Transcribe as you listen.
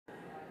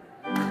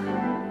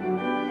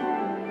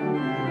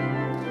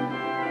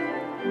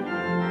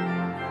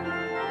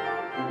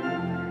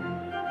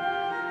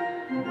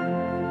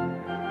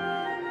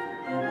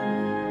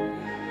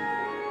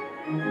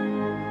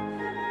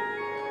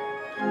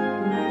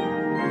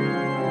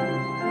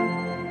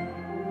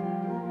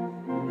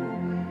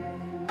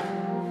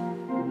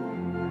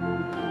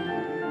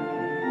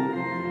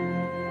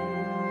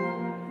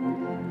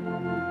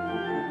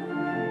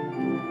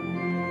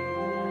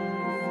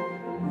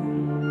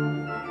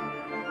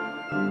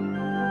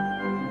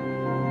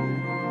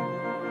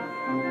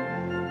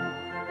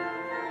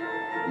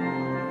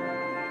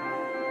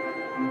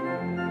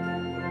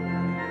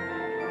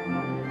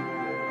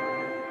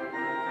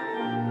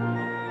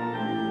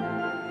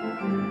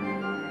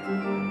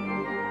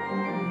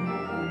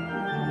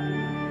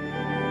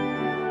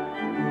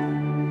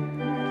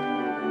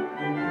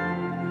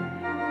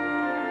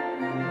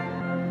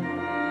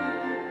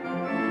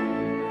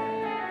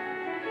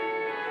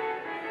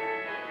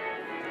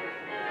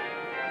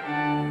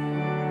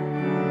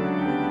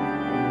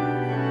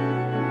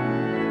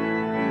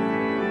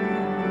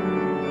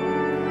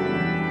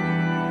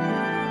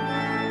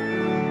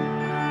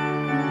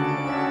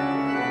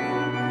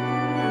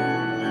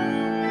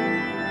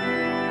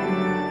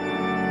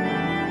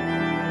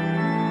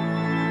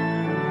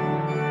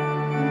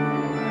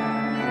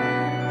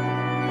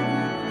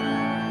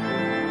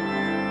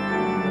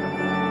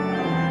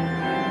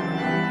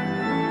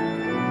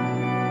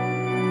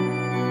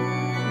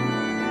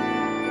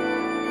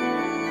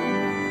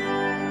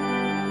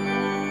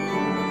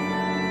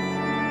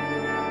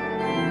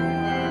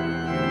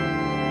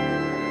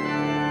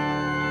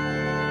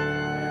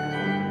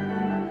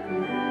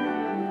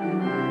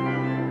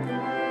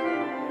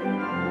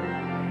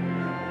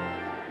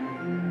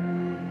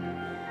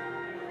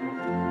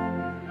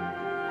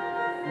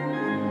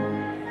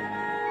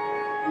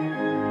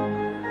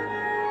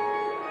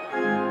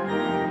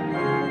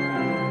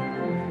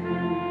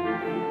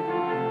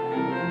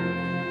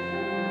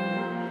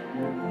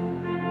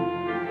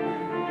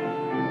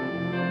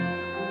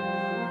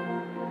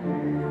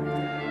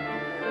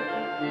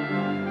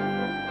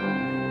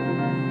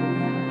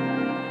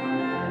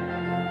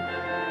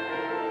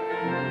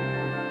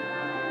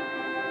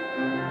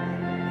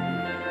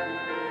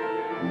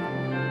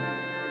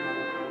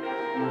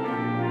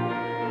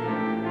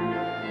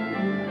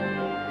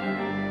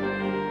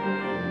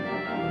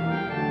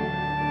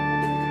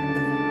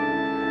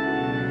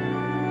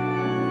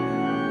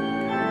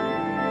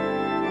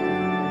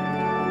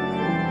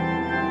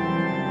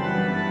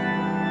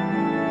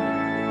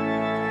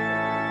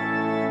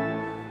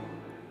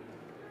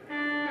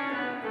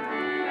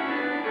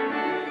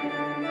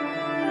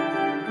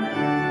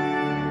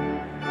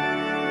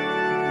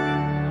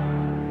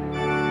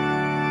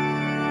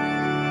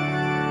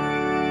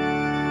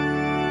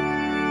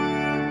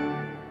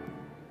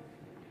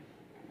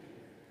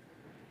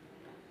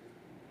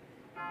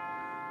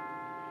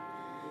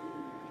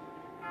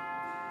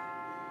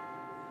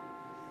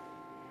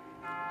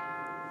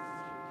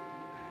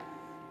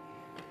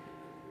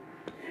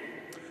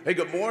Hey,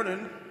 good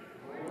morning.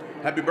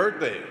 Happy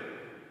birthday.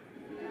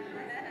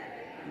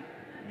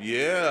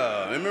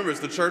 Yeah, remember it's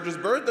the church's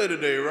birthday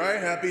today, right?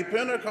 Happy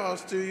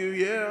Pentecost to you,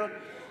 yeah.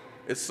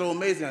 It's so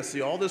amazing. I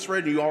see all this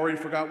red and you already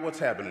forgot what's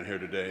happening here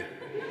today.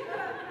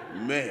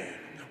 Man.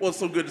 Well, it's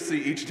so good to see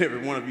each and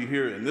every one of you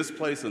here in this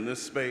place, in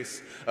this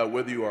space,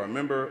 whether you are a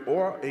member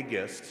or a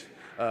guest.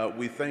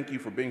 We thank you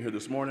for being here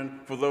this morning.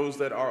 For those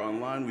that are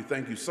online, we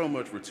thank you so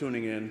much for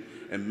tuning in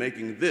and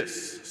making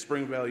this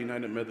Spring Valley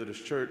United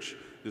Methodist Church,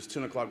 this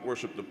 10 o'clock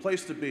worship, the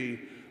place to be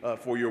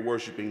for your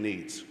worshiping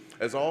needs.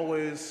 As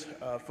always,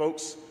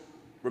 folks,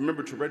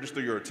 remember to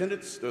register your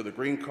attendance. There are the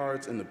green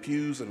cards in the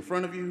pews in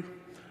front of you.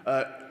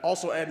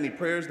 Also add any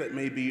prayers that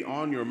may be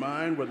on your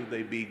mind, whether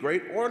they be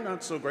great or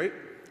not so great.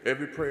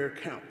 Every prayer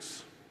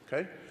counts,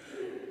 okay?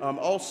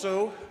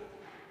 Also,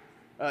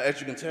 as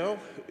you can tell,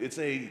 it's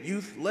a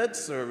youth-led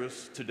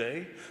service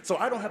today, so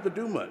I don't have to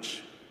do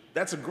much.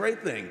 That's a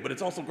great thing, but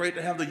it's also great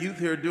to have the youth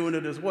here doing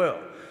it as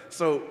well.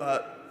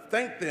 So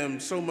thank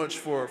them so much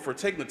for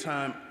taking the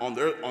time on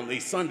a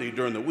Sunday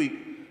during the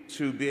week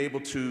to be able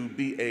to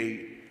be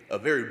a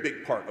very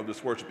big part of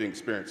this worshiping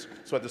experience.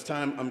 So at this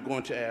time, I'm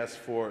going to ask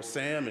for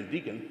Sam and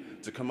Deacon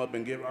to come up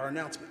and give our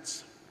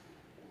announcements.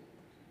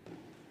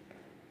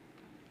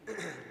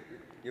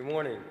 Good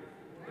morning.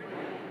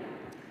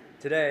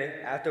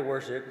 Today, after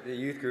worship, the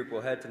youth group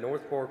will head to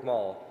North Fork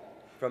Mall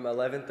from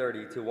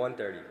 11:30 to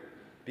 1:30.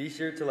 Be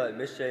sure to let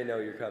Miss Shay know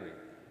you're coming.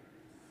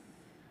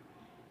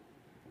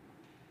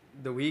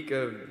 The week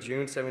of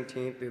June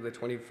 17th through the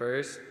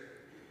 21st,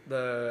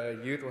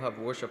 the youth will have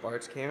worship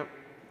arts camp.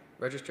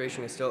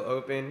 Registration is still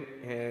open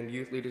and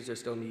youth leaders are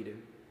still needed.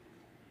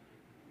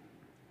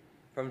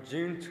 From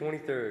June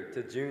 23rd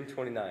to June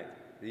 29th,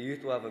 the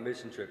youth will have a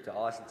mission trip to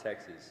Austin,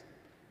 Texas,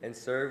 and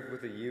serve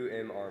with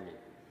the Army.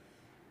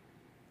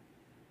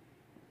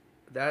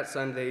 That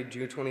Sunday,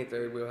 June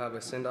 23rd, we'll have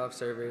a send-off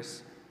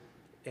service,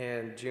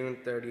 and June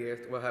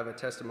 30th, we'll have a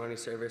testimony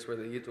service where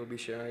the youth will be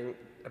sharing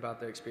about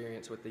their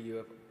experience with the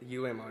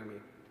Army.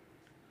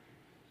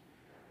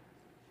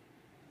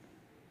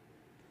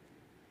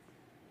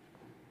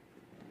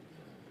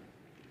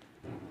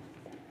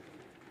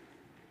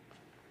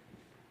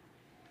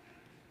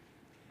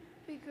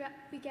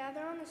 We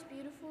gather on this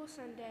beautiful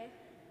Sunday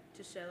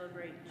to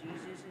celebrate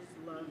Jesus'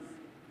 love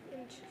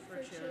for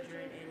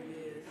children and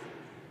youth,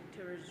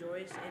 to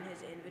rejoice in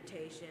his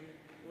invitation,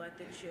 let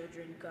the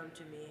children come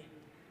to me.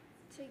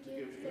 To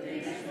give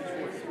thanks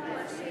for his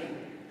blessing,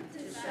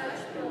 to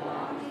such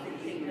belongs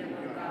the kingdom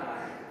of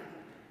God.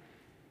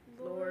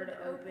 Lord,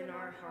 open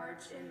our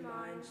hearts and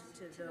minds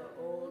to the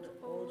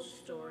old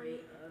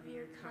story of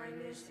your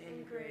kindness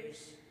and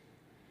grace,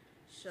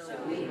 so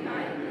we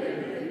might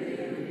live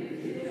the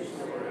new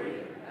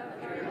story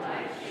of your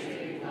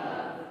life-shaped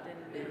love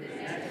with the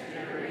next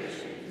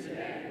generation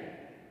today.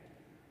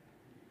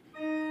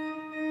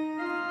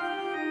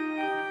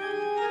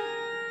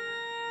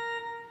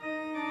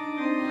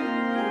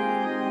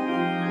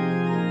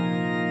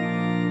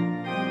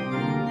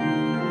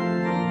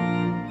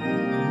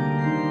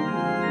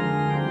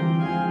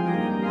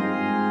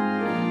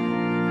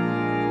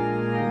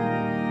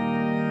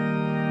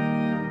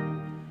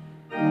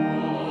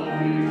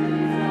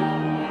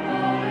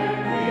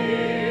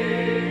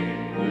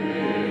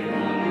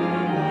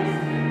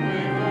 Voice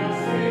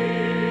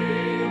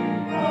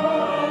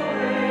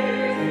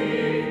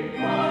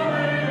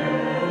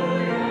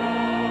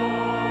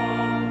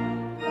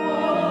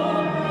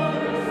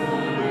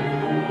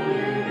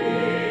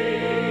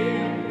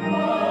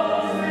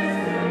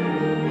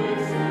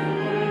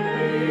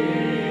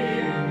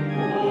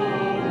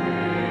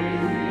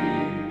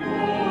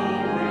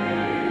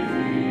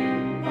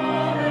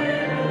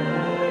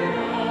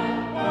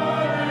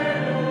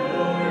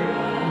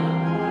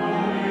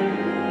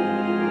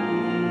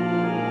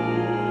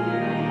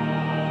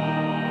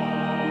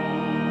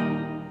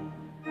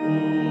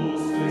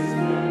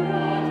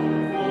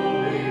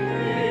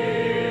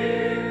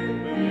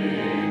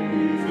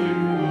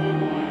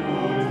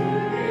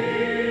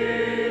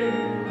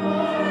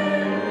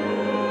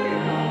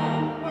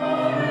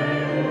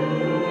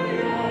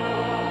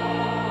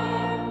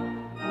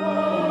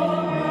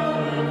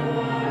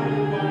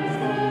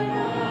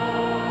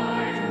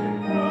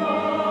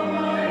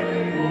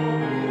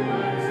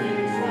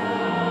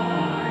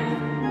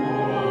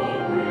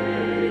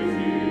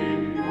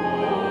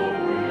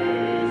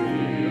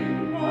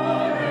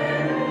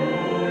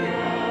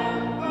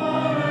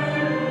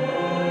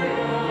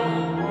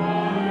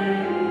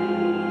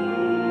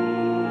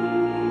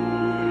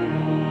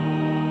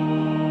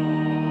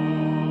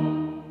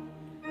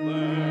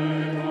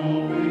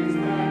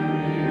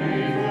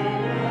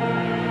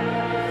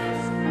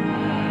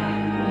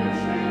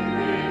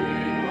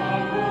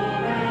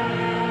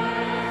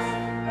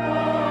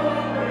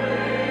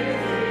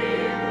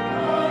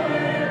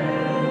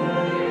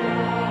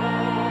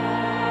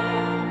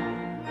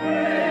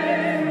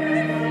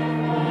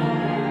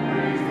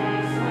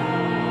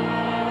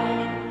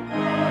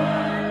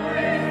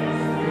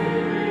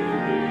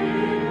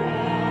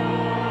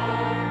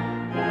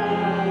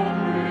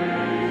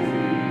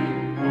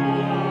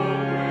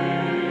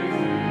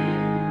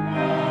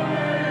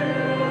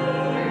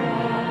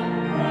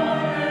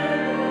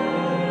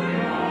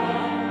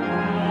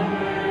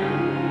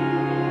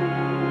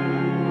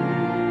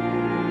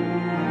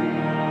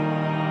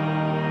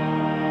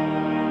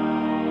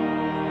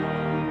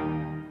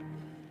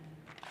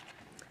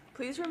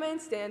Please remain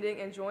standing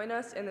and join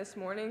us in this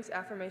morning's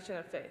affirmation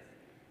of faith.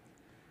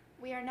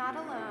 We are not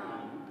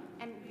alone,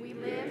 and we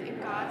live in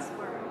God's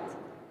world.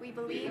 We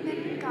believe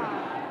in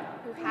God,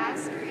 who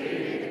has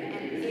created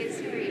and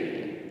is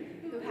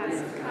created, who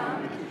has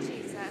come in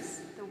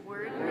Jesus, the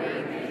Word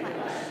made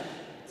flesh,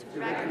 to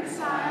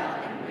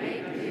reconcile and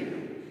make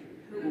new,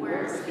 who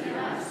works in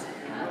us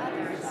and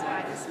others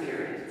by the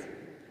Spirit.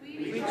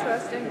 We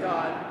trust in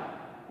God.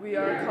 We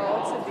are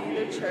called to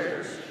be the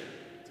church,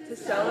 to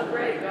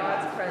celebrate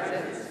God's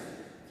presence,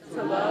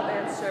 to love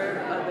and serve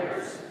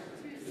others,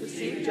 to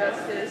seek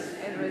justice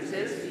and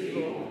resist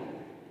evil,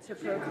 to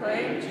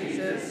proclaim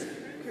Jesus,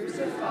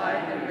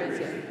 crucified and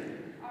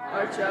risen,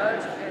 our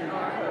judge and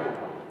our hope.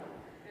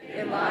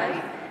 In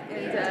life,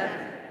 in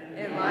death,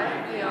 in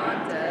life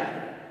beyond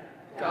death,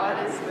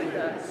 God is with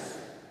us.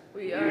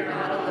 We are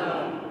not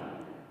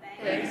alone.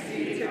 Thanks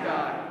be to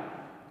God.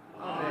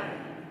 Amen.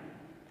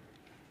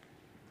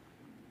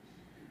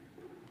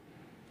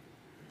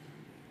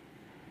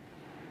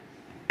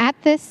 At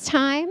this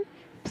time,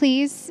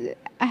 please,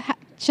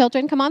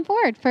 children, come on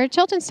forward for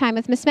children's time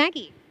with Miss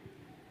Maggie.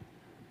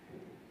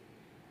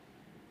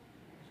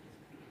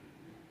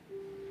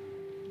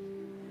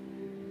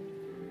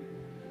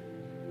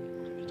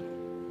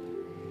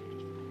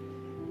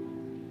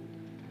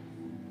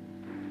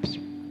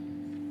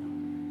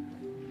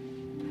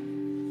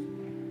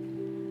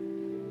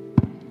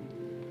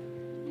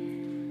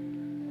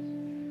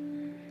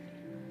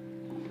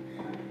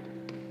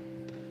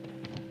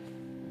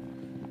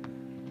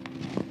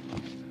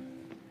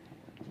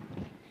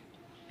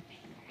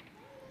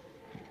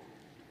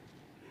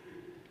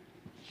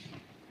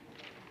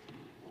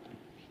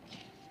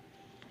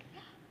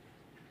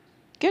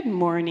 Good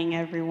morning,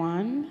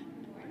 everyone.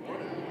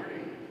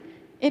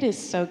 It is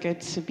so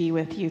good to be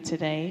with you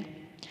today.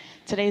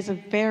 Today is a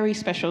very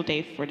special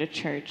day for the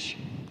church.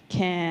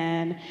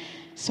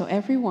 So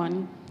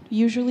everyone,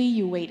 usually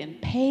you wait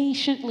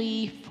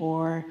impatiently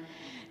for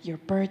your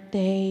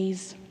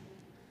birthdays,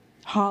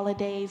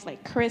 holidays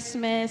like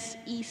Christmas,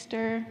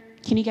 Easter.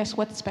 Can you guess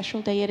what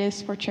special day it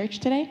is for church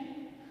today?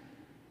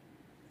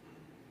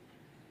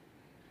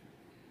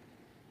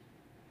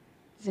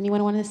 Does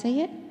anyone want to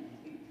say it?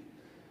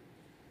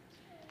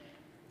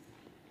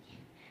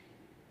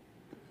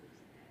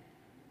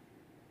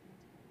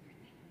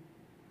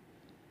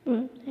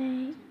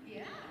 Birthday.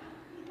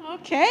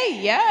 Okay,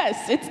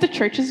 yes, it's the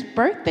church's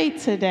birthday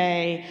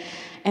today.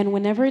 And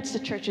whenever it's the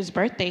church's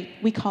birthday,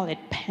 we call it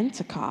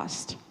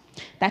Pentecost.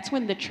 That's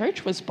when the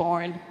church was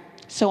born.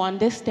 So on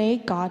this day,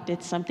 God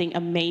did something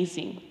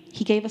amazing.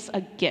 He gave us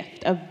a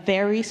gift, a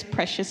very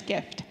precious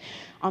gift.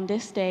 On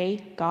this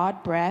day,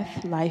 God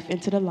breathed life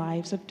into the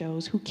lives of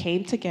those who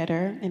came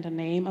together in the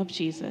name of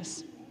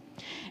Jesus.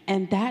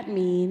 And that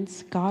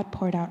means God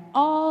poured out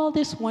all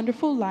this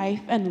wonderful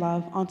life and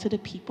love onto the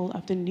people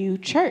of the new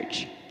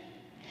church.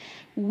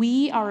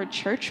 We are a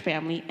church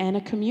family and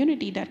a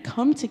community that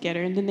come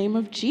together in the name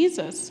of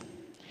Jesus.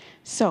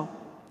 So,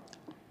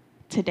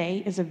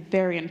 today is a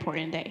very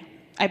important day.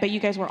 I bet you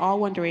guys were all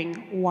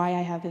wondering why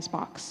I have this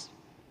box.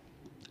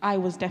 I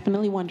was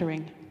definitely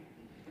wondering.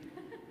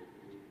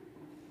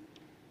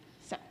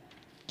 So,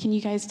 can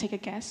you guys take a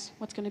guess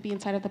what's going to be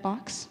inside of the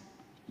box?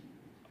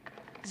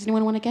 Does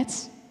anyone want to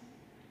guess?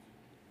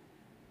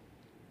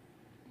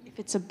 If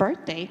it's a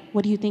birthday,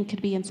 what do you think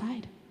could be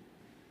inside?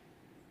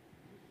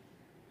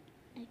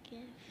 A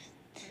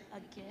gift. A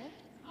gift?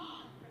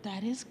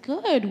 That is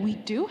good. We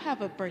do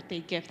have a birthday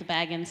gift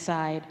bag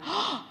inside.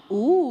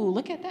 Ooh,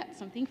 look at that.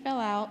 Something fell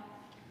out.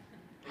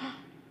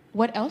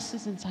 What else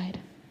is inside?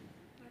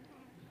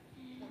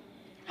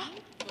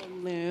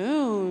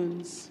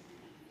 Balloons.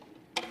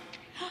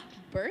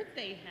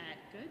 Birthday hat.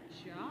 Good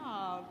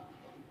job.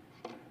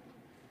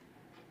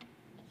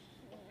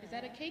 Is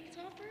that a cake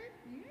topper?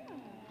 Yeah.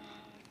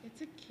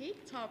 It's a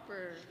cake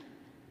topper.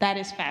 That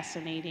is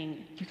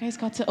fascinating. You guys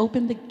got to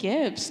open the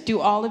gifts. Do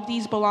all of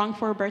these belong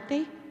for a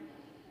birthday?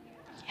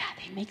 Yeah,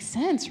 they make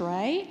sense,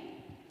 right?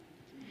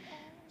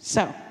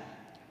 So,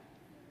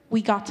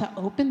 we got to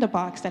open the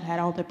box that had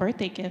all the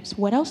birthday gifts.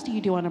 What else do you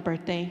do on a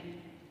birthday?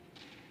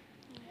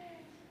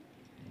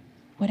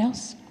 What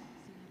else?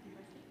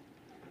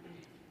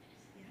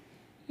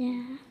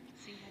 Yeah.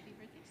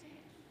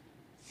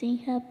 Sing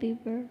happy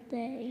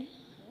birthday.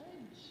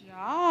 Good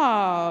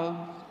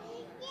job.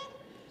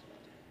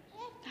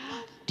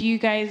 Do you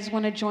guys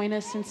want to join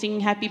us in singing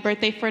happy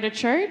birthday for the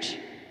church?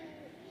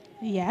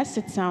 Yes,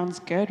 it sounds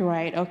good,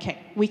 right? Okay,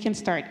 we can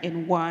start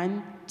in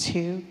 1,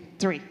 2,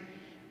 3.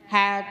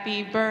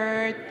 Happy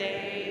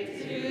birthday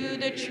to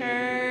the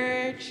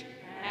church.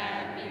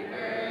 Happy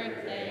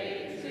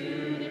birthday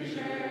to the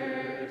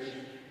church.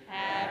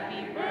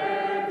 Happy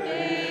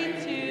birthday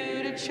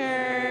to the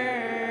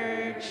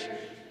church.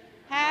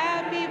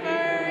 Happy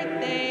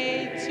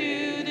birthday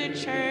to the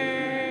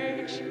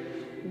church.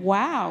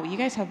 Wow, you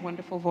guys have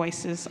wonderful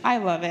voices. I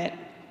love it.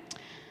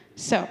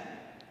 So,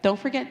 don't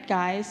forget,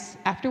 guys,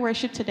 after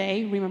worship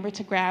today, remember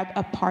to grab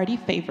a party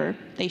favor.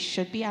 They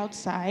should be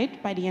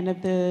outside by the end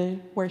of the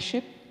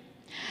worship.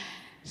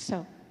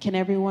 So, can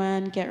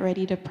everyone get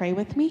ready to pray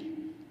with me?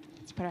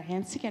 put our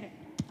hands together.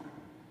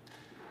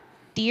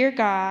 Dear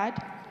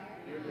God,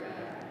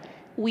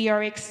 we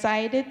are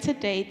excited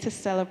today to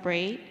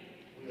celebrate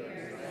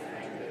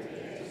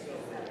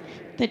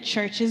the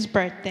church's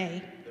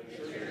birthday.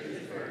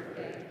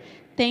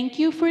 Thank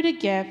you for the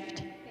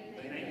gift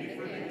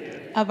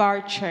of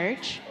our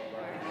church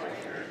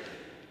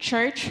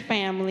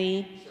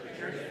family,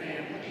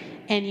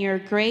 and your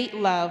great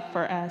love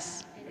for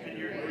us.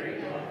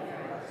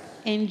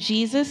 In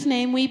Jesus'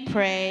 name we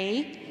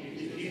pray.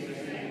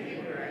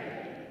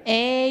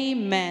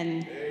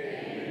 Amen.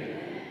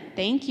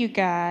 Thank you,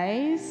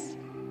 guys.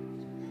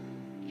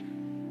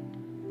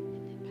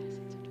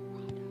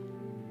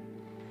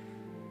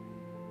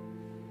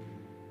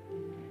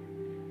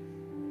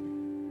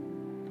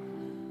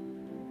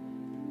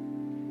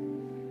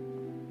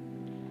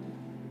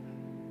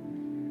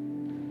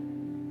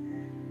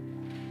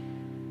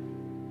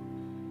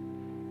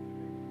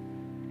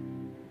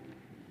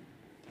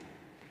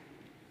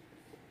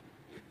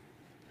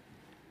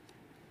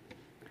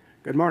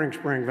 Good morning,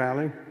 Spring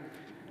Valley.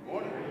 Good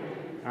morning.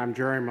 I'm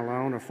Jerry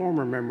Malone, a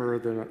former member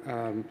of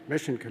the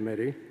Mission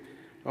Committee.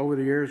 Over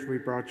the years, we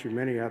brought you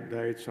many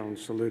updates on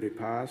Saluti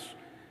Paz.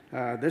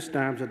 This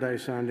Dimes a Day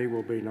Sunday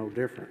will be no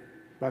different,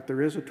 but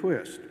there is a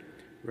twist.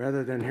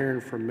 Rather than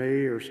hearing from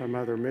me or some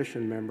other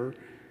mission member,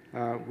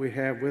 we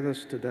have with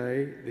us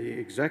today the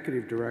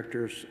executive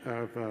directors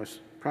of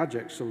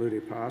Project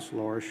Saluti Paz,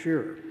 Laura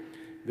Shearer,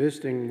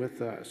 visiting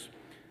with us.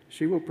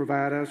 She will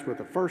provide us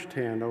with a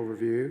first-hand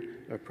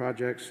overview of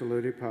Project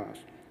Saluti Paz.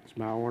 It's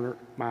my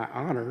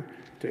honor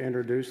to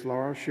introduce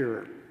Laura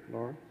Shearer.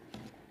 Laura.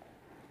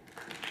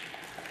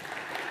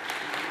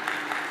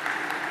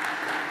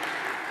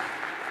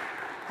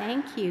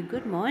 Thank you.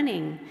 Good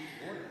morning.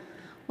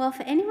 Well,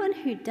 for anyone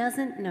who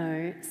doesn't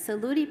know,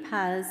 Saluti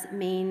Paz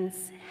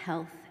means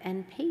health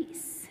and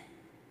peace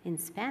in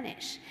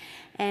Spanish.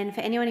 And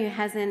for anyone who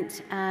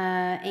hasn't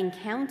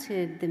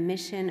encountered the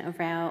mission of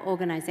our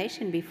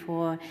organization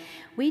before,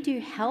 we do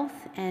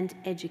health and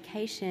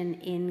education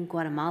in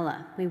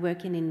Guatemala. We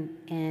work in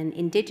an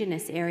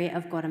indigenous area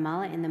of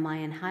Guatemala in the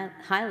Mayan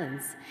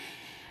highlands.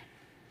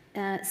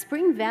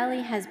 Spring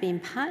Valley has been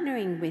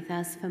partnering with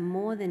us for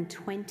more than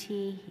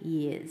 20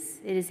 years.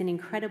 It is an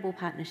incredible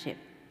partnership.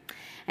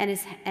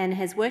 And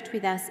has worked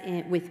with us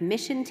with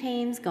mission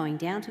teams going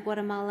down to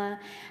Guatemala,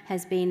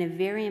 has been a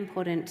very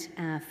important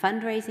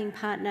fundraising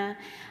partner,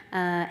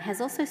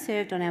 has also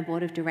served on our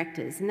board of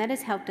directors, and that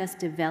has helped us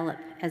develop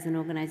as an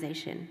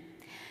organization.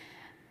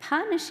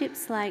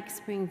 Partnerships like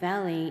Spring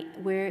Valley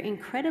were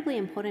incredibly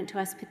important to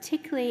us,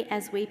 particularly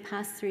as we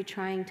passed through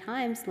trying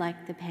times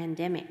like the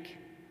pandemic,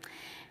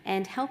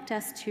 and helped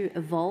us to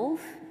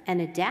evolve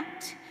and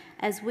adapt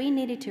as we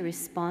needed to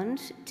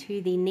respond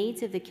to the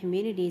needs of the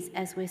communities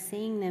as we're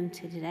seeing them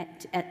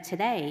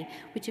today,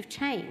 which have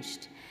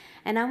changed.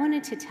 And I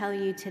wanted to tell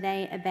you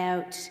today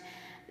about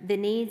the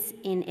needs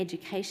in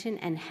education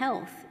and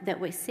health that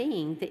we're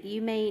seeing that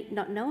you may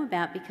not know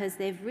about because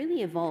they've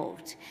really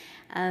evolved.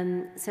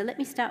 So let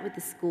me start with the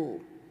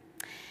school.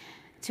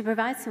 To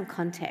provide some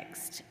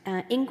context,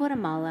 in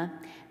Guatemala,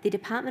 the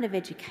Department of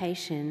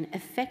Education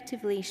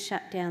effectively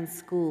shut down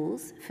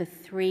schools for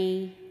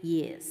 3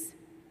 years.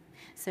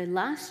 So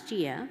last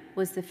year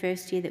was the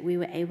first year that we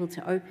were able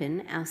to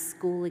open our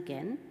school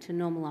again to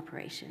normal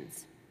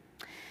operations.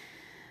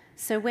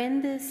 So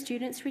when the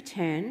students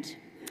returned,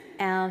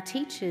 our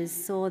teachers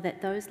saw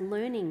that those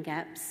learning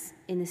gaps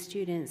in the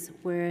students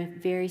were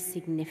very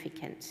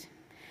significant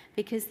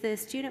because the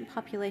student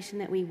population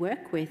that we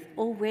work with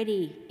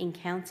already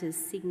encounters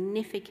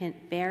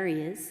significant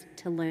barriers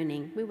to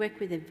learning. We work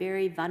with a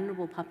very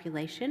vulnerable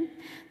population.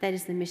 That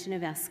is the mission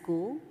of our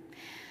school.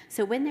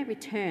 So when they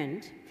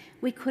returned,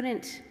 we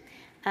couldn't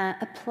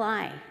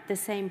apply the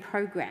same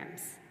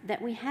programs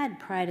that we had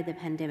prior to the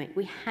pandemic.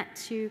 We had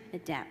to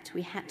adapt.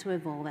 We had to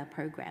evolve our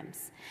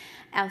programs.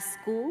 Our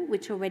school,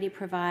 which already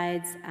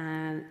provides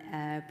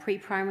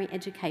pre-primary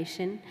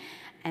education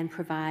and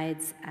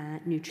provides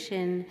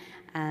nutrition,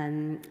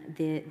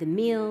 the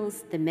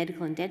meals, the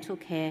medical and dental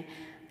care,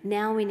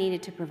 now we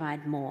needed to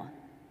provide more.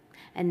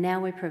 And now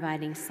we're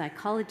providing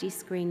psychology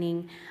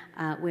screening,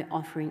 we're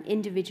offering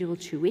individual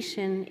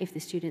tuition if the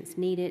students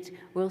need it.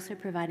 We're also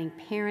providing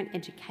parent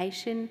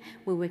education.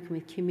 We're working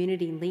with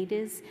community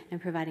leaders and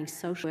providing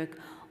social work,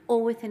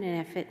 all within an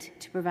effort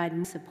to provide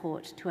more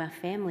support to our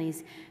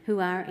families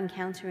who are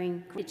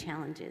encountering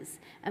challenges.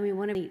 And we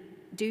want to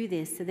do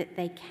this so that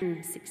they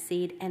can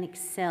succeed and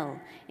excel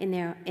in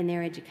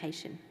their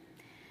education.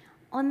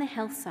 On the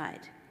health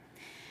side,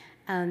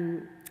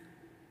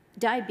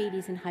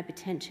 diabetes and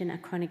hypertension are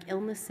chronic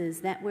illnesses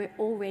that were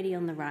already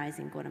on the rise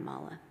in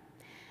Guatemala.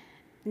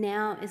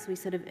 Now, as we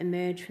sort of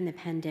emerge from the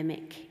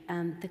pandemic,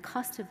 the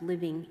cost of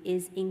living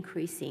is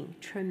increasing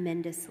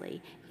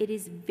tremendously. It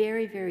is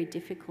very, very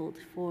difficult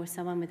for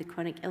someone with a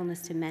chronic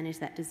illness to manage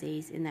that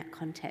disease in that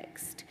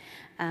context.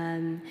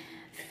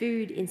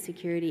 Food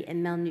insecurity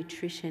and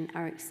malnutrition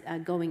are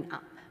going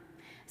up.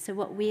 So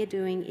what we're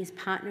doing is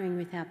partnering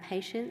with our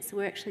patients.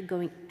 We're actually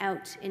going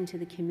out into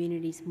the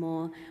communities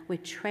more. We're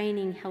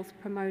training health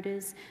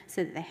promoters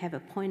so that they have a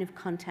point of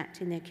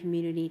contact in their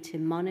community to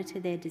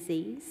monitor their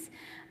disease,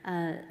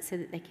 so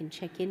that they can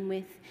check in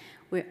with.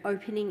 We're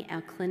opening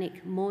our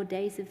clinic more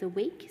days of the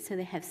week, so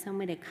they have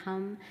somewhere to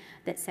come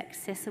that's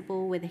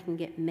accessible, where they can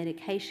get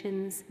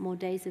medications more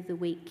days of the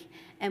week.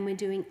 And we're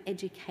doing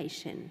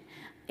education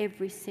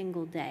every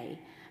single day,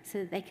 so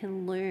that they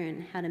can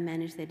learn how to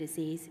manage their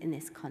disease in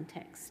this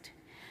context.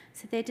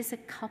 So they're just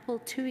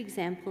two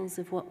examples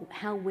of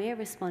how we're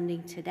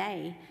responding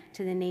today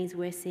to the needs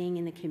we're seeing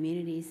in the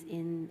communities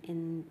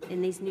in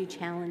these new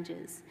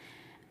challenges.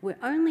 We're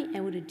only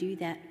able to do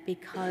that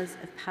because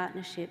of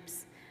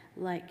partnerships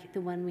like the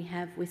one we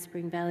have with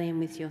Spring Valley and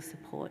with your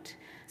support.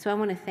 So I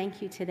want to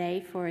thank you today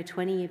for a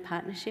 20-year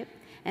partnership,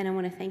 and I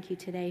want to thank you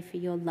today for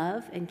your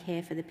love and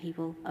care for the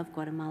people of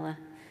Guatemala.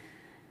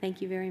 Thank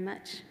you very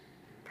much.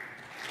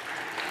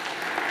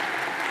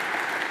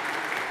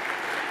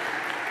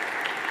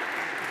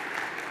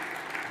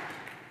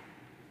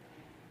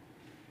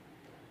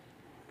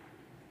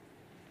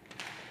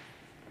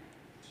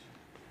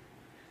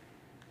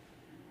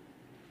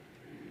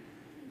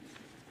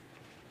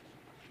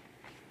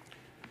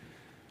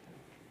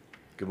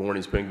 Good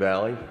morning, Spring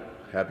Valley.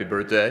 Happy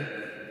birthday.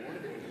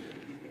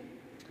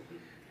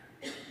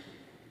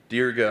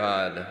 Dear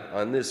God,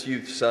 on this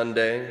Youth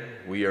Sunday,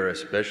 we are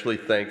especially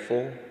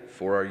thankful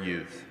for our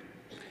youth.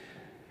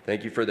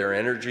 Thank you for their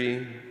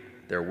energy,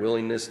 their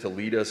willingness to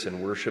lead us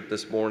in worship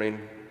this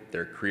morning,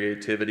 their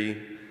creativity,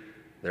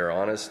 their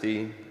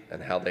honesty,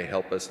 and how they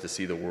help us to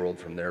see the world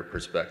from their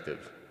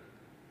perspective.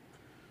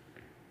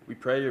 We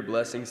pray your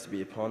blessings to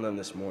be upon them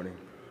this morning.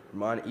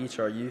 Remind each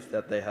our youth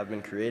that they have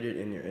been created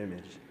in your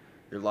image.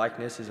 Your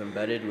likeness is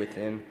embedded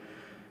within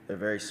their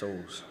very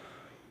souls.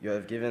 You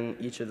have given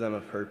each of them a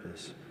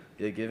purpose.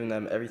 You have given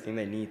them everything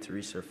they need to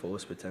reach their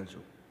fullest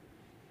potential.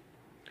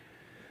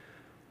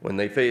 When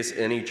they face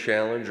any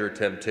challenge or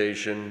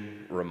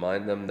temptation,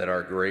 remind them that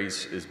our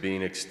grace is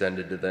being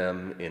extended to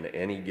them in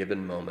any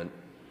given moment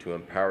to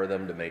empower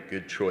them to make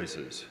good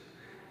choices.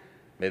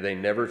 May they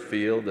never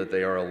feel that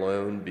they are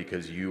alone,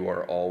 because you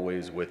are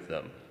always with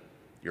them.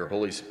 Your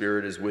Holy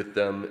Spirit is with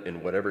them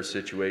in whatever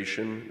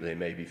situation they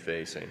may be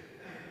facing.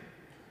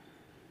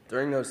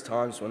 During those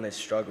times when they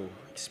struggle,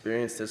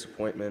 experience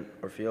disappointment,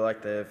 or feel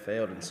like they have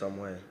failed in some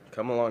way,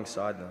 come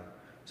alongside them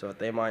so that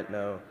they might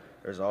know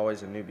there's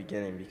always a new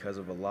beginning because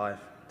of the life,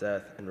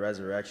 death, and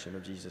resurrection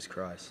of Jesus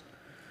Christ.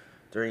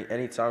 During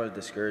any time of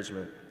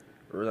discouragement,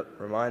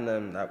 remind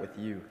them that with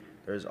you,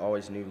 there is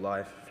always new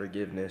life,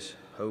 forgiveness,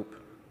 hope,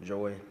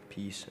 joy,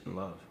 peace, and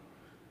love.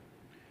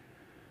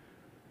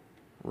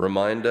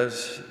 Remind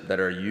us that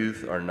our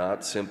youth are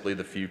not simply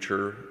the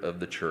future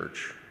of the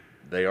church.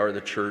 They are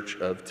the church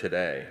of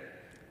today.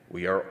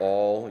 We are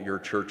all your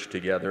church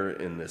together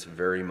in this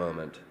very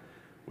moment.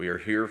 We are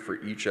here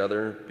for each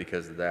other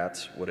because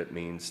that's what it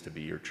means to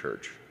be your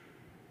church.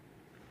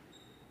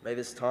 May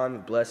this time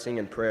of blessing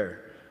and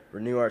prayer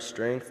renew our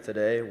strength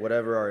today,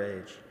 whatever our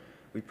age.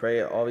 We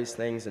pray all these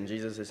things in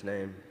Jesus'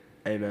 name.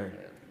 Amen.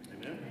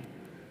 Amen.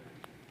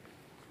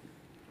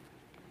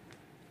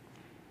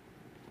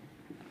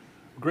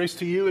 Grace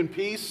to you and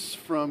peace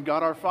from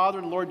God our Father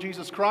and Lord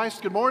Jesus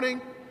Christ. Good morning.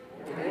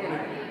 Good morning.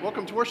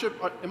 Welcome to worship.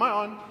 Am I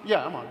on?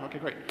 Yeah, I'm on. Okay,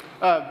 great.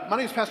 My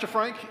name is Pastor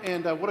Frank,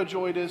 and what a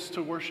joy it is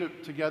to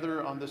worship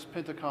together on this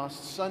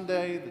Pentecost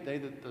Sunday, the day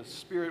that the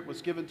Spirit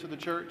was given to the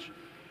church.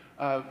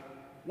 Wanted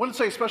to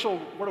say a special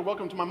word of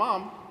welcome to my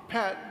mom,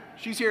 Pat.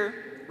 She's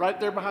here, right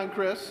there behind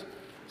Chris.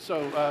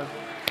 So,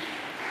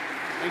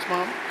 thanks,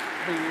 Mom,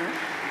 for being here.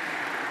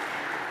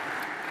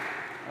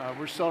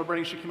 We're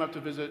celebrating. She came up to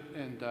visit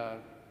and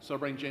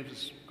celebrating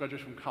James's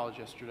graduation from college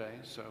yesterday.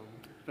 So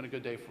it's been a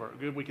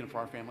good weekend for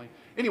our family.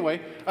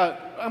 Anyway,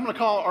 I'm going to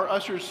call our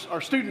ushers,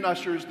 our student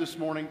ushers this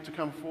morning to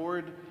come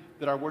forward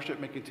that our worship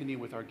may continue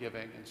with our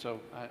giving. And so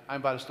I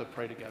invite us to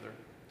pray together.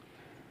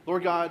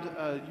 Lord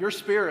God, your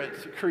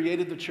Spirit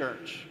created the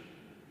church.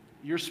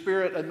 Your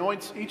Spirit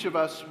anoints each of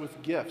us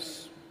with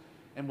gifts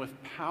and with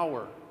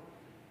power.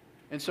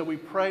 And so we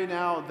pray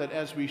now that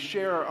as we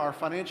share our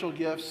financial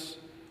gifts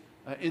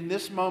in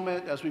this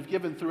moment, as we've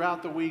given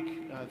throughout the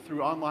week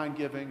through online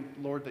giving,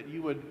 Lord, that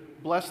you would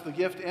bless the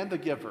gift and the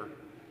giver,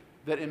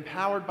 that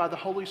empowered by the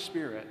Holy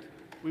Spirit,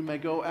 we may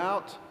go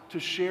out to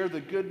share the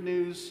good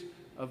news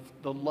of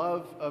the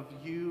love of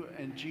you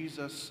and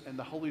Jesus and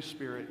the Holy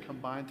Spirit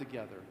combined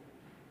together.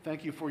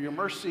 Thank you for your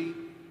mercy,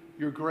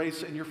 your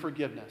grace, and your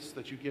forgiveness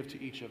that you give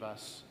to each of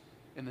us.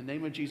 In the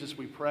name of Jesus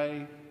we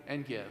pray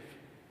and give.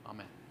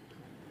 Amen.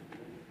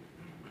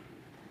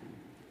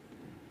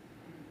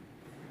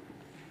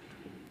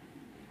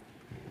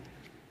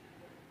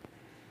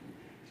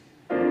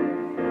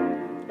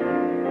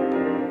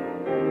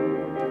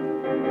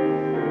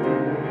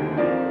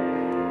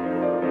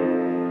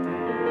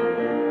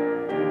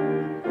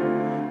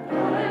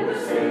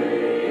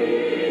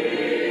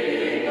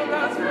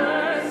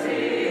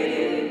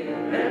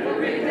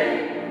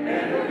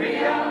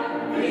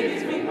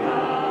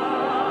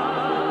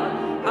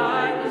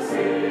 I will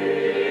sing.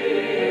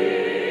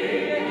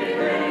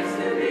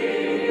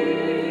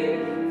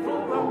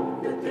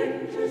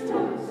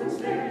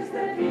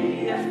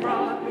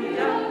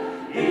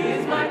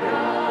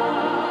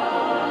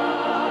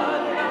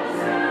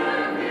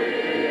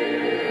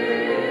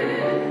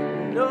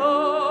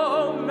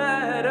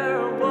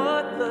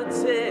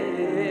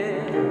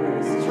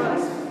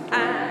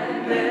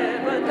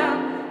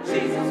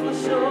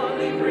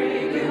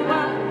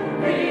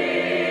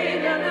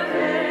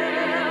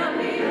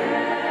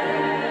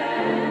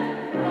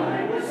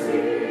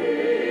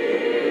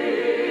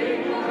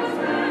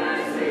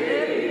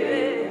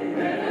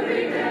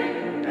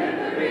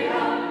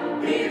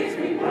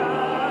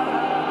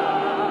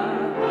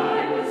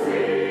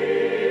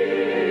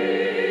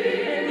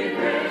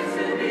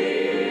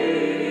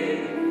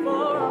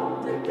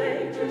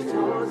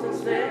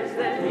 circumstance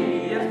that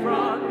He has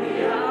brought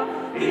me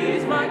out.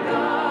 He's my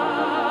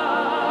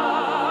God,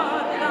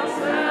 and I'll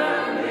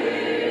serve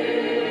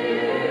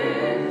Him.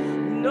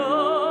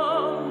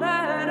 No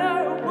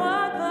matter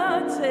what the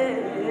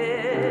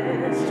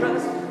test,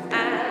 trust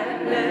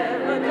and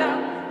never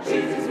doubt.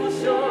 Jesus will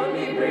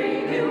surely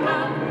bring you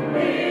out.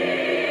 He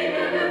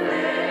never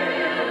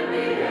failed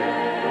me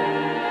yet.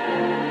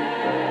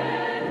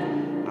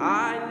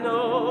 I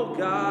know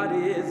God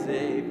is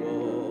able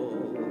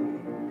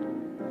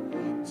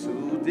to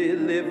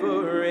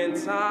deliver in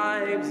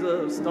times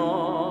of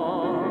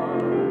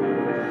storm,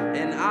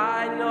 and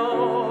I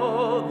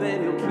know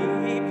that He'll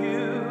keep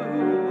you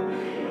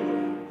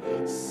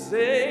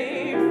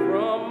safe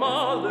from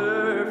all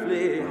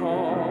earthly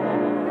harm.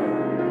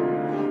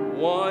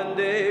 One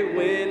day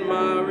when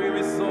my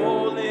weary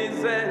soul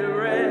is at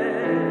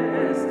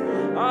rest,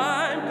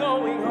 I'm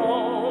going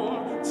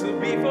home to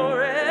be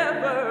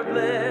forever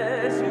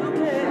blessed. You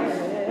can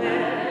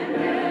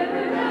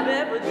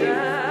never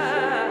die.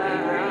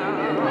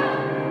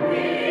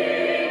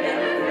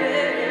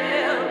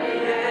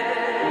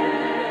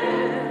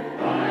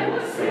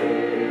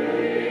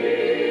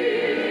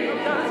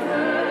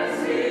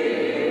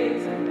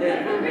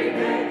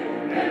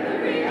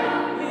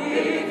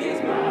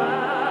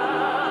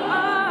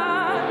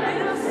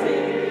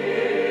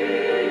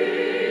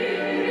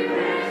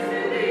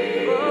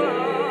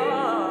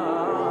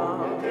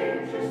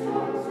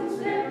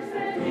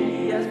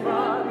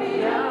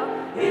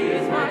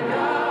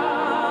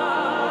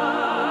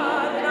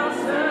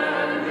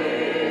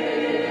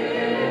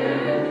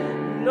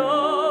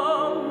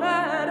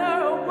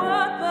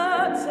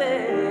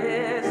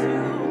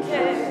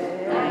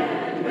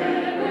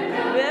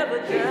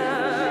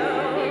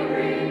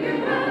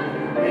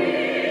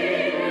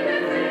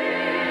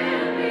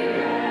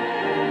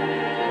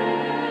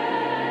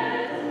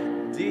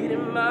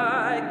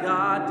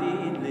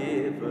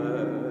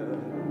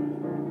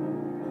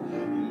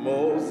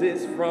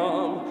 Moses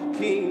from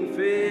King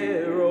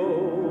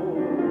Pharaoh,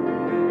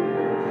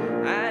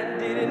 and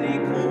didn't He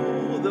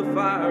cool the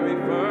fiery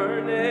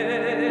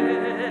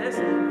furnace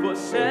for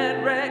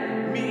Shadrach,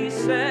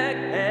 Meshach,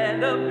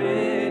 and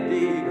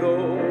Abednego?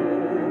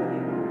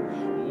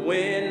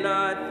 When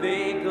I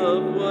think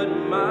of what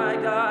my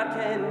God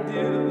can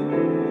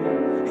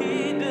do,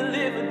 He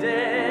delivered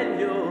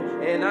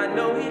Daniel, and I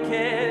know He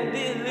can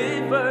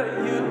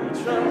deliver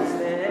you.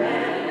 Trust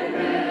and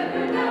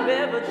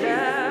never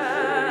die.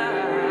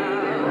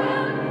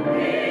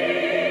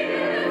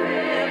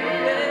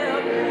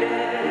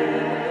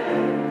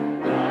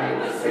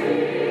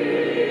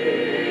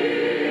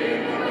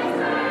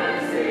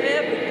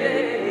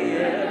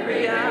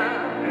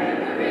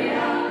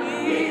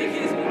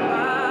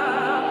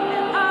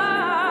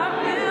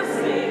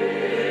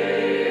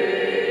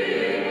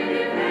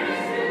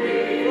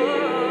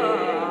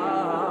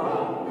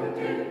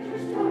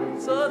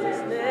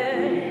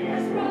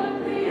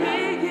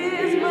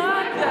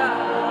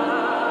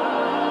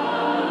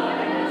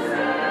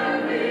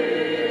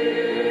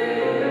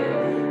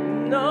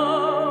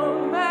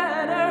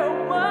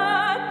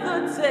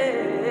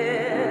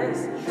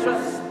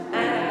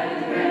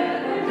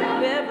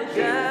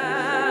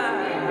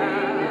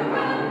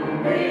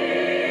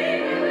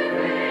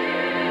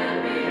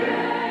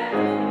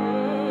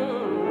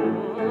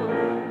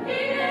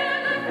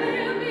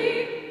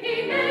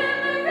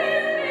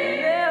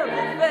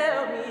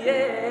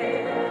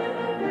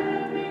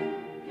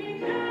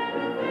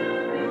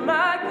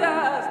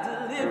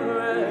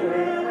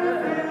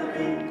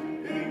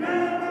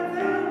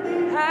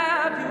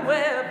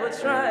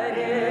 Tried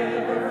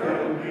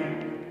Him.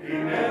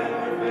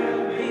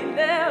 He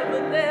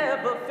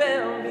never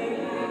failed me.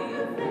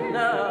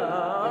 No,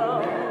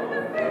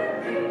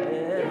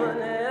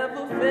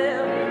 never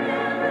failed me.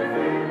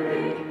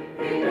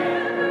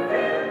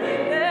 He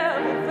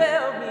never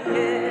failed me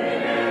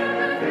yet.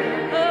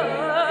 Oh,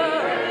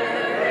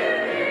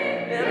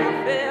 never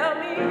failed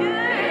me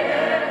yet.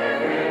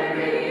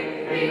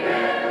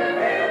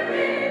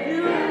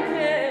 You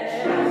can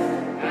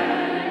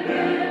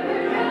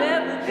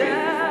never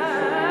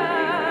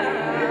die.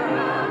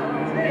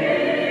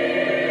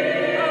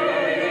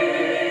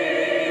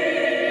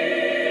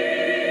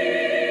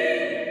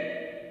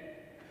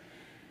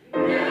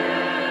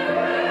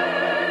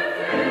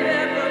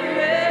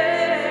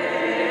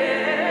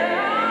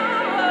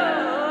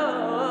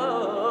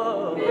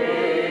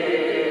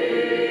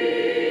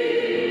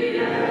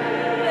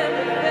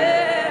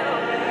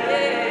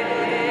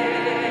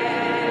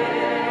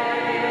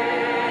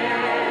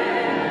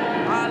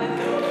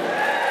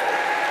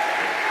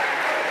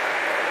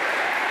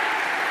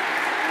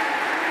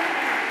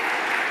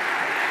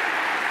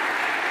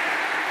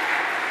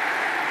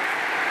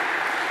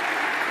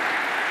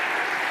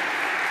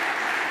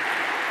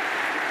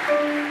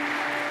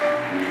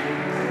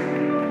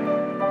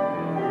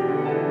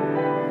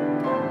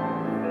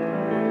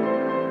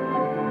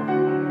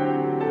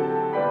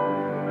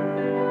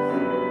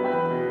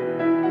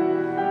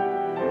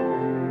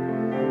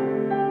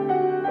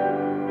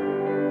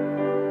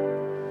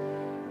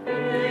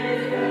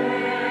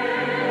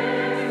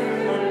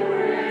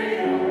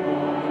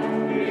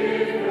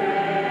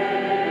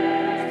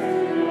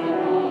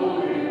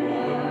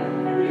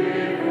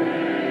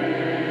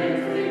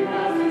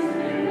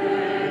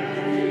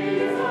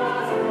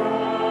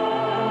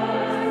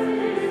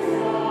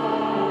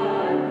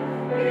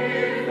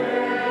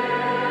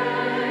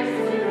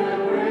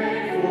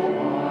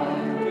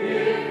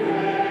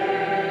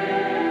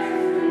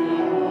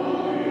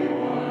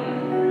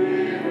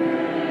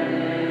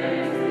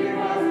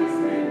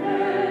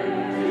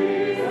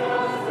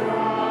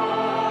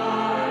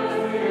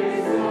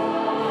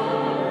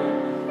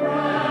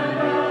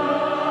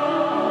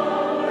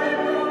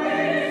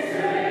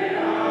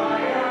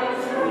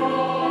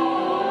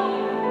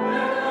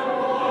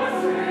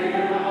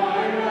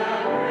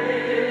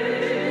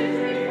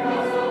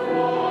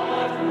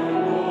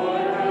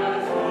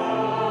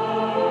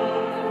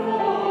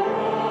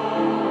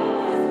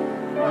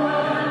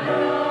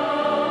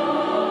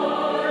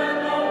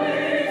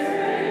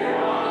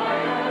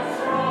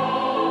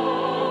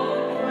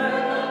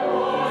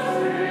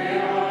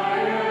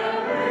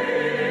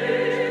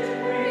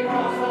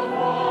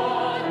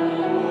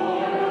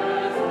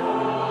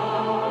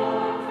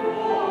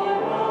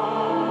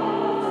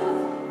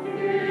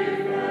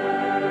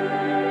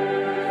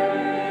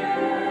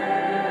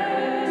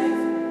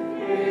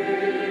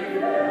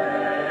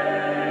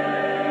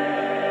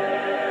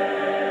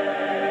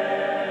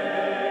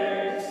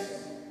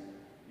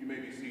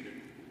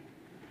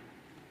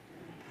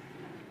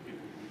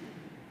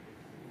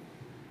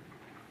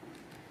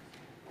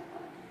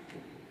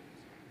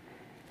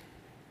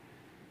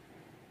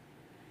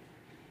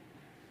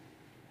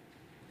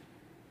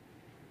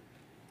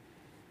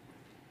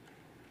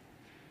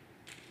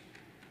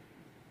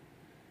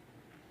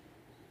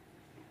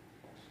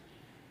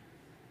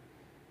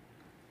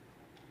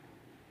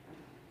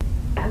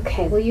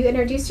 Okay, will you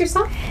introduce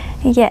yourself?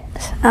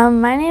 Yes.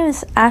 My name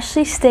is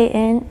Ashley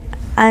Staten.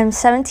 I'm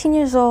 17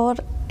 years old,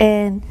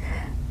 and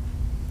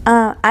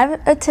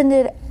I've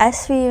attended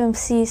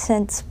SVUMC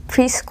since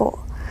preschool.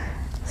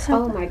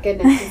 Oh my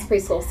goodness, it's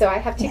preschool. So I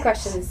have two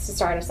questions to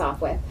start us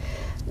off with.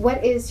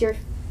 What is your,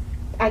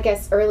 I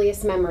guess,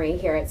 earliest memory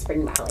here at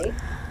Spring Valley?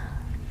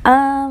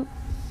 Well,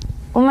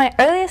 my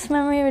earliest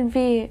memory would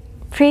be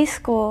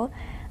preschool,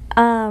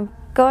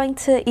 going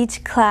to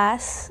each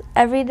class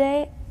every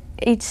day,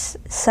 each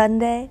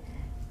Sunday,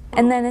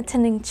 and then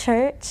attending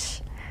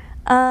church.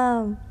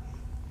 And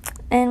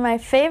my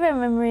favorite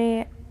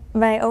memory,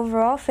 my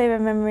overall favorite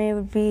memory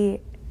would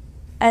be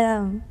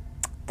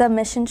the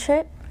mission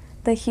trip,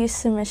 the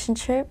Houston mission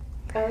trip.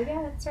 Oh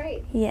yeah, that's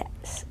right.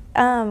 Yes,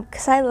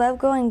 because I love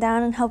going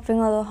down and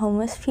helping all the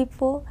homeless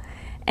people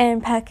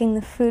and packing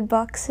the food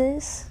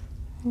boxes.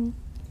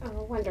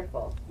 Oh,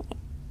 wonderful.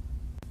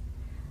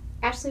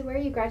 Ashley, where are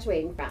you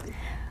graduating from?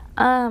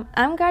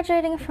 I'm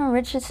graduating from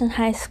Richardson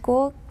High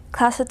School,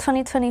 class of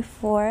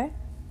 2024.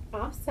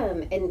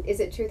 Awesome. And is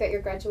it true that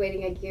you're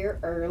graduating a year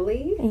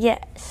early?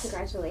 Yes.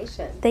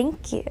 Congratulations.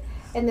 Thank you.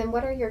 And then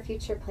what are your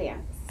future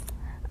plans?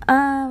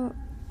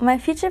 My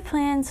future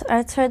plans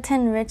are to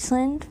attend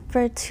Richland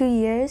for 2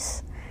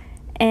 years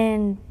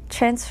and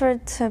transfer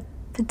to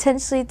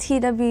potentially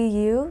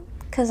TWU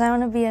because I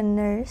want to be a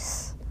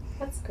nurse.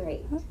 That's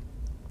great.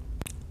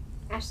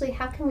 Ashley,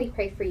 how can we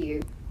pray for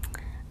you?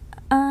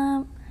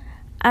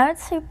 I would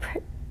say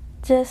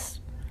just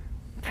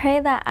pray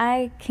that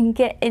I can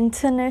get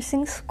into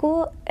nursing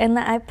school and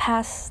that I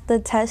pass the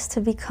test to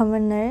become a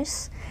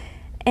nurse,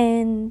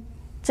 and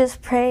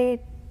just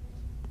pray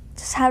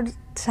just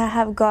to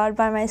have God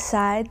by my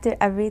side through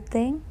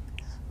everything.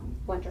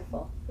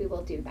 Wonderful. We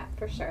will do that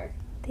for sure.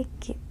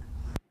 Thank you.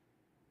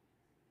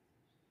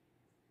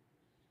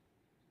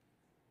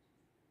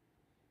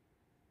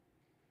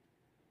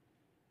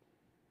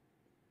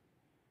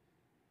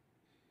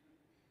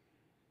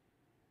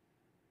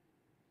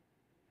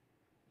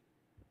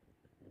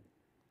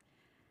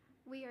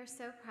 We are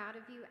so proud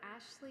of you,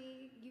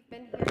 Ashley. You've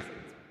been here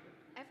since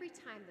every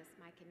time this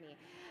mic and me.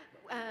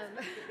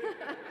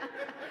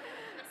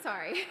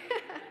 Sorry.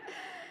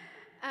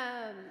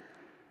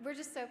 We're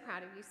just so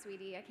proud of you,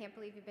 sweetie. I can't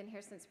believe you've been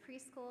here since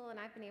preschool, and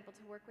I've been able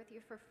to work with you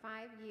for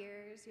 5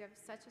 years. You have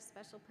such a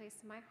special place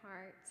in my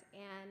heart,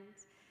 and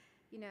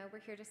you know, we're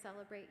here to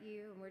celebrate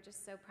you, and we're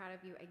just so proud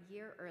of you a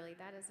year early.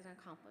 That is an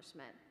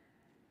accomplishment.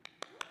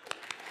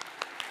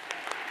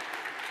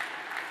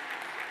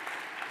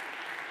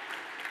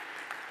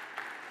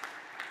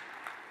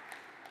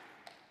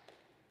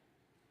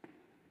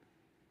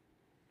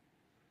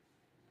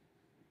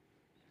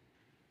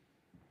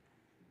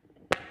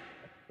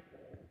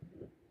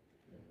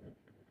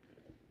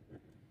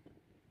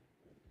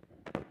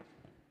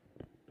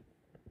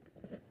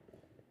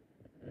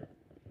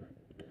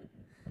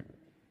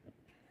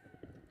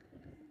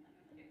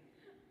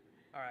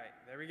 All right,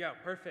 there we go.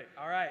 Perfect.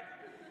 All right.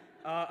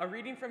 A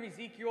reading from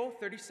Ezekiel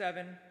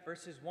 37,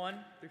 verses 1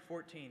 through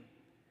 14.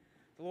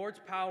 The Lord's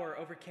power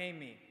overcame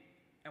me,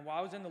 and while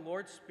I was in the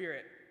Lord's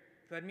Spirit,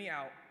 he led me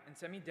out and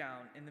set me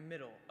down in the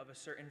middle of a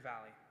certain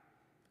valley.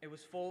 It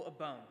was full of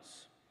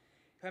bones.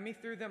 He led me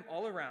through them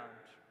all around,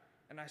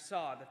 and I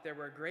saw that there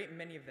were a great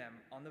many of them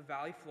on the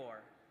valley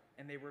floor,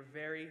 and they were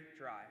very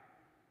dry.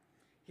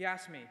 He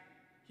asked me,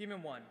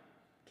 "Human one,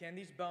 can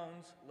these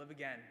bones live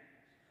again?"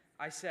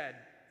 I said,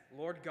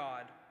 "Lord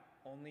God,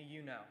 only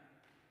you know."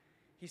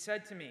 He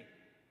said to me,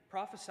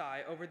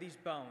 "Prophesy over these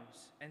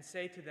bones and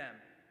say to them,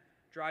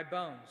 'Dry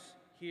bones,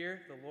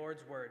 hear the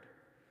Lord's word.'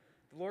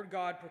 The Lord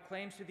God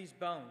proclaims to these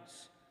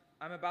bones,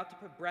 'I'm about to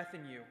put breath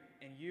in you,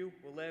 and you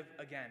will live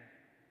again.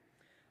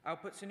 I will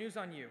put sinews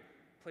on you,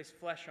 place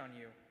flesh on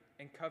you,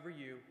 and cover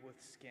you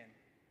with skin.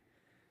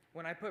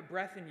 When I put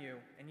breath in you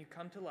and you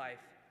come to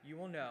life, you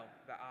will know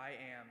that I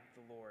am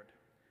the Lord.'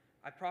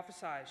 I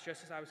prophesied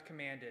just as I was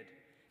commanded.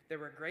 There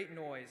were a great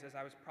noise as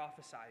I was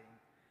prophesying,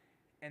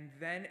 and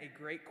then a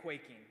great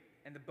quaking,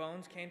 and the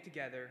bones came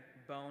together,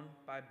 bone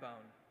by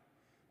bone.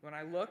 When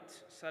I looked,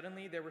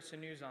 suddenly there were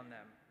sinews on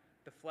them.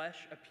 The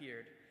flesh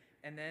appeared,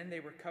 and then they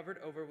were covered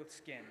over with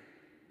skin,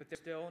 but there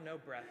was still no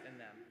breath in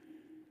them."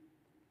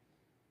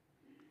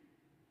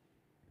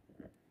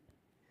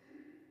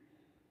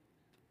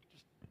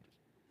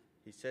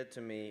 He said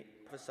to me,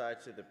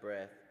 "Prophesy to the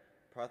breath,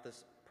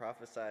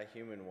 prophesy,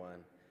 human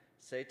one.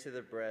 Say to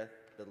the breath,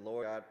 the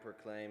Lord God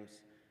proclaims,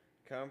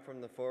 'Come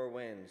from the four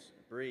winds,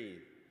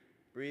 breathe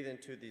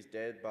into these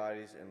dead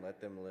bodies and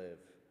let them live.'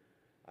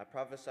 I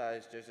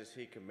prophesied just as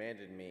he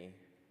commanded me.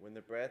 When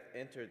the breath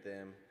entered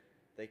them,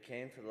 they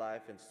came to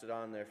life and stood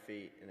on their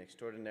feet, an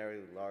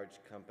extraordinarily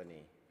large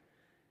company.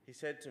 He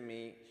said to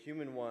me,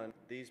 'Human one,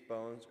 these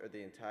bones are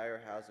the entire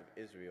house of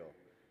Israel.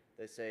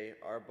 They say,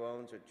 our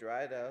bones are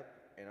dried up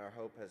and our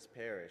hope has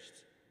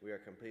perished. We are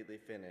completely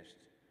finished.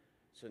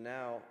 So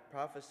now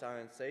prophesy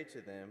and say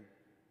to them,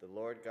 the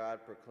Lord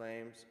God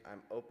proclaims,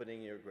 I'm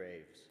opening your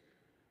graves.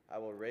 I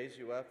will raise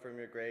you up from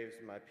your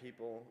graves, my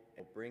people,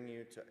 and bring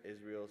you to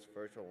Israel's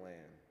fertile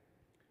land.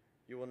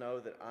 You will know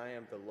that I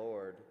am the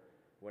Lord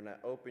when I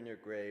open your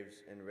graves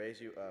and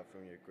raise you up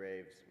from your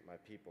graves, my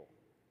people.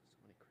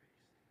 So many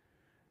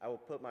graves. I will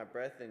put my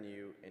breath in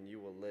you, and you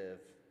will live.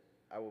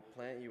 I will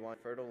plant you on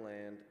fertile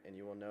land, and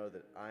you will know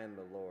that I am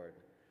the Lord.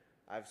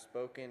 I've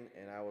spoken,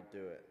 and I will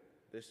do it.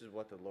 This is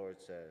what the Lord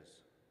says.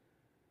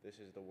 This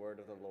is the word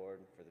of the Lord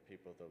for the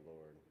people of the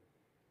Lord.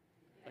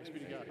 Thanks be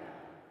to God.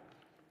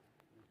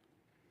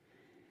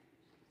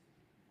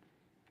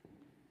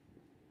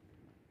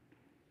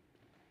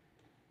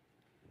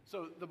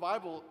 So the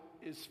Bible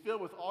is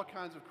filled with all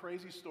kinds of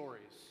crazy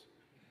stories.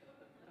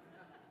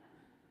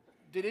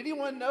 Did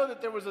anyone know that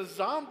there was a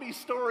zombie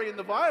story in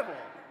the Bible?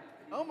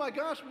 Oh my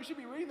gosh, we should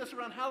be reading this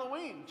around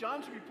Halloween.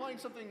 John should be playing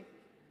something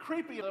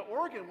creepy on the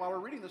organ while we're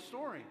reading the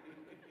story.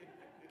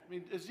 I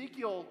mean,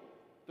 Ezekiel,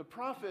 the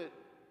prophet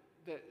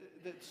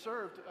that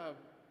served,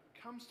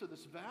 comes to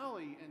this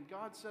valley, and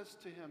God says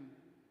to him,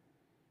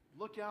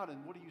 look out,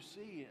 and what do you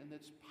see? And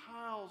it's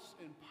piles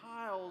and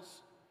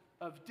piles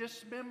of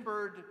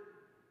dismembered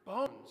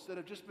bones that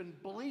have just been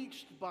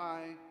bleached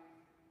by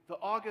the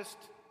August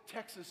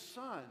Texas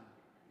sun.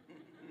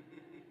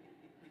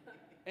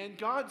 And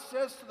God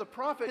says to the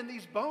prophet, and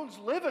these bones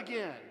live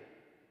again.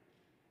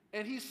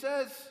 And he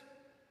says,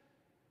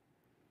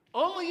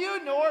 only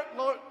you know,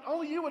 Lord,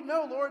 only you would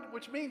know, Lord,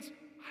 which means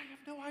I have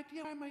no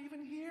idea why I'm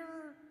even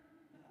here.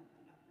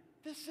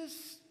 This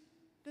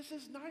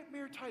is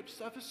nightmare type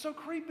stuff. It's so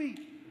creepy.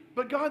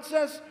 But God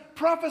says,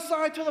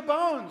 prophesy to the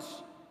bones.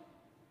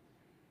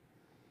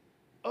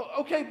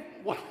 Okay,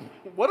 what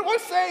do I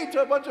say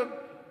to a bunch of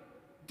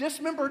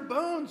dismembered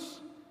bones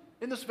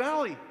in this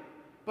valley?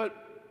 But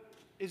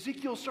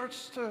Ezekiel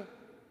starts to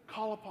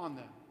call upon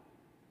them.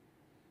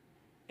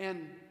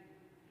 And,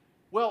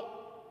 well,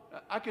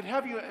 I could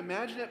have you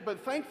imagine it,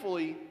 but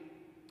thankfully,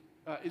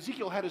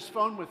 Ezekiel had his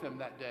phone with him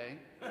that day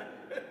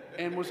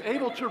and was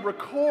able to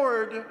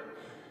record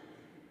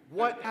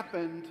what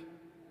happened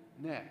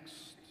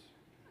next.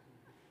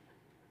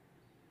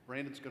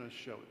 Brandon's going to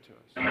show it to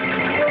us.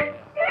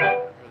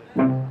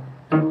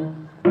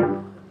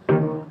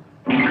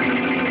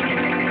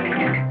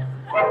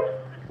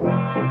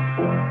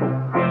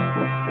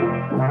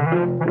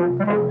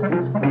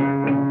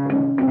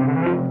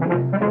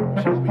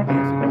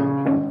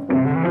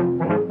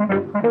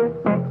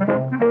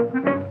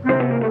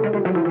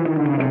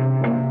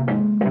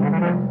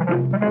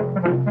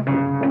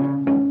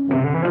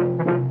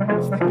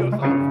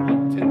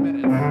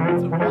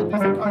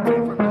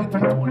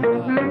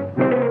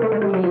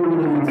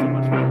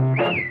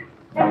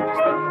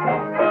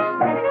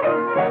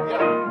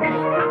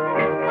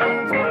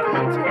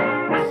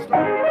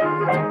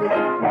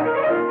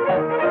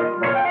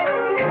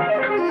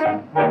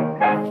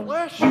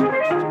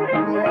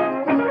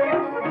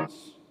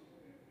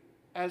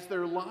 As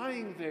they're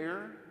lying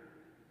there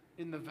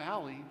in the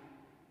valley,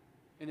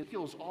 and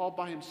Ezekiel's all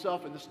by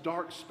himself in this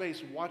dark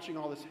space watching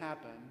all this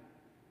happen.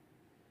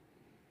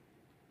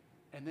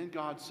 And then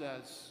God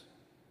says,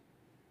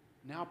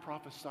 now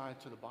prophesy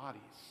to the bodies.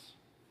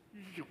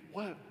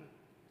 What?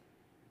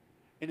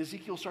 And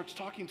Ezekiel starts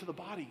talking to the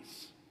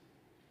bodies.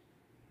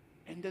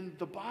 And then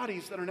the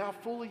bodies that are now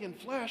fully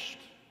enfleshed,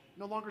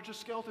 no longer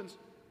just skeletons,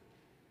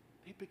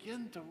 they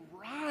begin to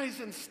rise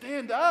and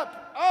stand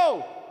up.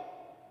 Oh!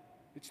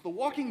 It's The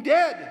Walking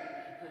Dead,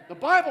 the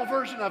Bible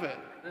version of it.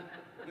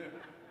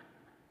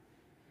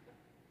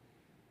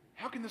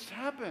 How can this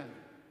happen?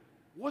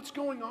 What's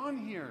going on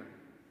here?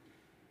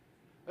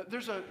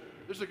 There's a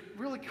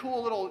really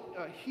cool little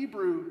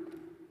Hebrew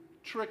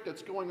trick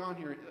that's going on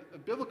here. A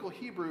biblical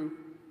Hebrew,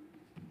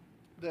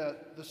 the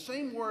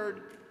same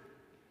word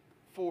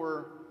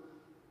for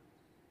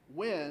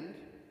wind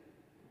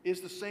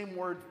is the same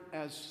word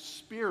as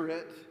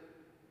spirit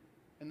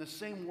and the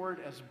same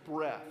word as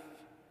breath.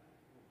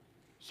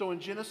 So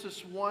in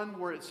Genesis 1,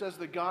 where it says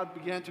that God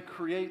began to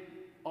create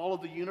all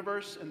of the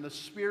universe and the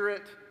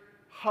Spirit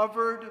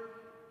hovered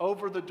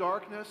over the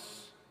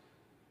darkness,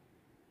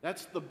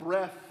 that's the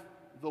breath,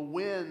 the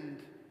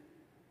wind.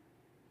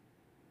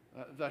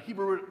 The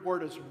Hebrew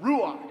word is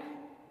ruach.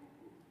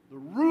 The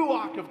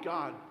ruach of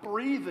God,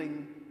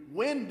 breathing,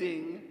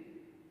 winding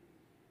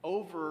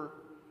over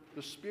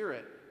the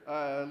Spirit.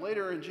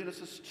 Later in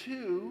Genesis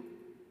 2,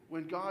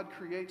 when God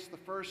creates the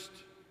first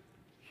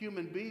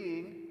human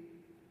being,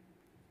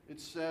 it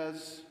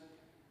says,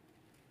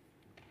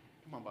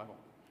 come on, Bible.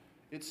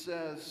 It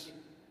says,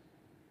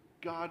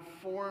 God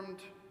formed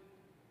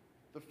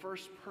the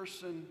first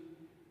person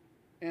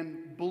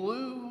and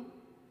blew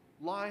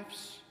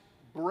life's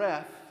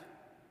breath,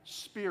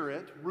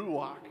 spirit,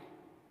 ruach,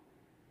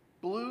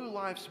 blew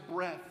life's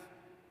breath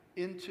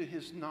into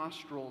his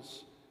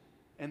nostrils,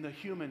 and the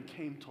human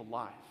came to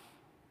life.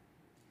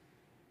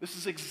 This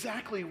is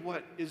exactly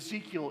what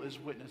Ezekiel is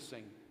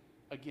witnessing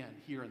again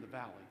here in the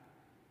valley.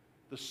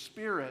 The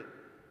Spirit,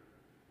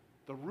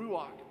 the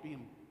Ruach,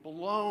 being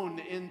blown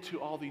into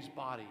all these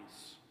bodies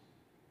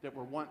that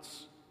were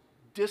once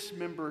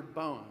dismembered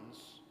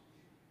bones,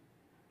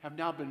 have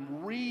now been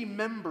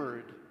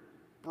remembered,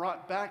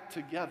 brought back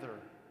together.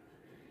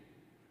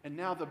 And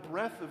now the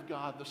breath of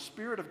God, the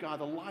Spirit of God,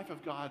 the life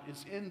of God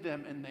is in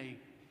them, and they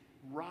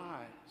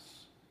rise.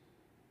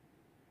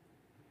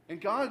 And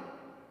God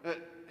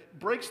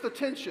breaks the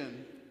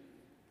tension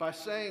by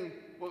saying,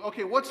 well,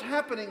 okay, what's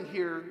happening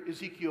here,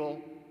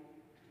 Ezekiel,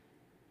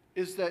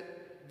 is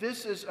that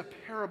this is a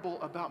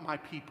parable about my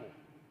people,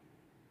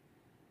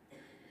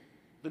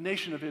 the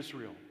nation of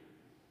Israel.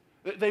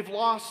 They've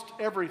lost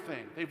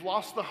everything. They've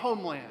lost the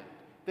homeland.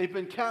 They've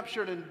been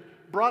captured and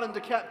brought into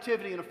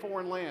captivity in a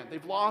foreign land.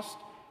 They've lost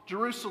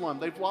Jerusalem.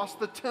 They've lost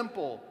the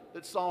temple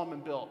that Solomon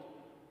built.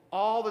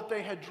 All that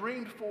they had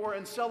dreamed for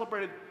and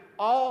celebrated,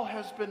 all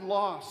has been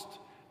lost.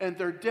 And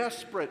they're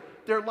desperate.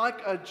 They're like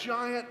a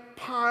giant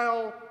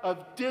pile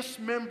of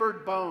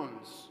dismembered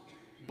bones,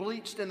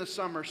 bleached in the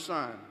summer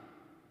sun.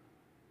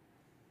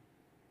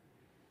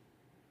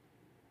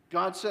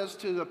 God says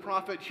to the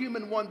prophet,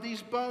 human one,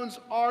 these bones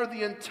are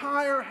the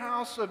entire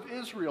house of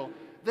Israel.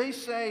 They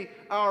say,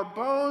 our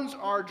bones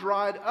are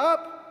dried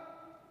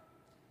up.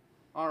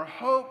 Our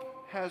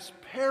hope has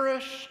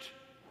perished.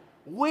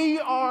 We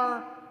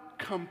are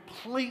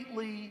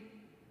completely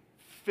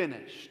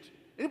finished.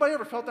 Anybody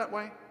ever felt that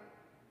way?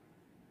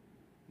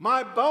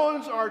 My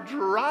bones are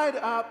dried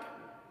up.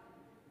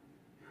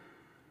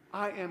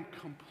 I am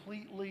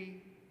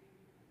completely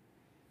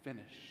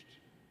finished.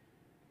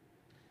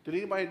 Did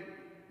anybody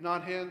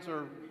nod hands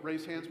or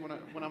raise hands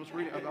when I was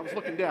reading? I was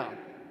looking down.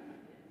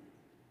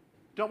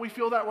 Don't we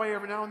feel that way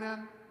every now and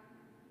then?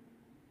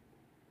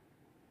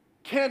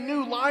 Can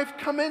new life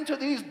come into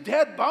these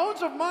dead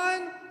bones of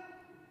mine?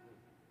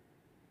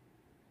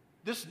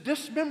 This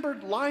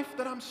dismembered life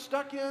that I'm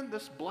stuck in,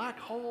 this black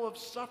hole of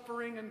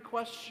suffering and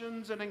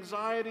questions and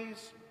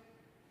anxieties,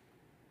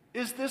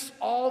 is this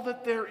all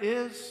that there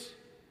is?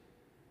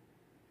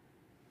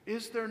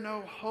 Is there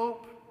no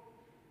hope?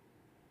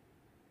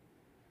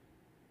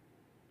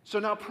 So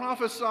now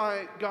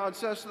prophesy, God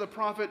says to the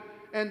prophet,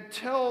 and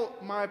tell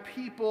my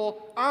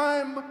people,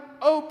 I'm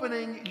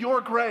opening your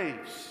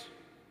graves.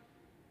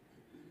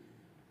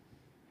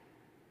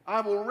 I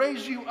will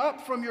raise you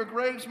up from your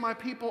graves, my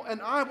people,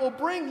 and I will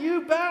bring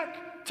you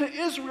back to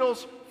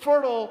Israel's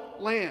fertile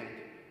land.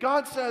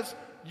 God says,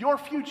 your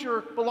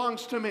future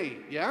belongs to me,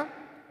 yeah?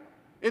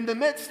 In the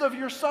midst of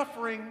your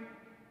suffering,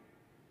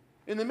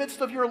 in the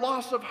midst of your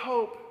loss of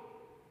hope,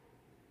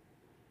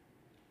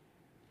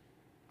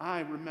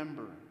 I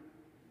remember.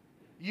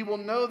 You will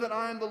know that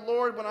I am the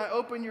Lord when I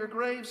open your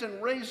graves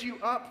and raise you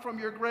up from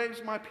your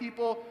graves, my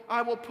people.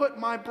 I will put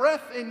my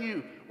breath in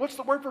you. What's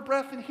the word for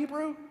breath in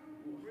Hebrew?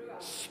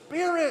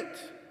 Spirit.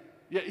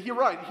 Yeah, you're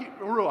right.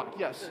 Ruach,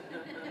 yes.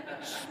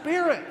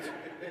 Spirit.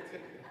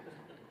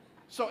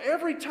 So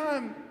every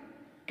time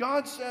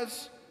God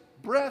says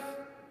breath,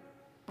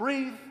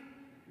 breathe,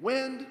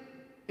 wind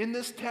in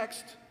this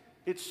text,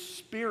 it's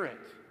Spirit.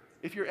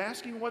 If you're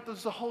asking what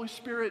does the Holy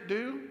Spirit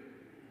do?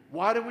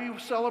 Why do we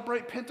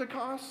celebrate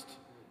Pentecost?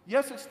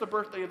 Yes, it's the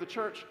birthday of the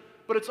church,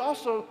 but it's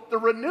also the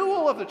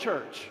renewal of the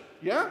church.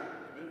 Yeah?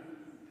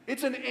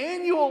 It's an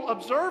annual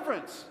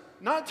observance.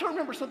 Not to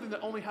remember something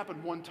that only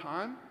happened one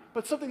time,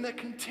 but something that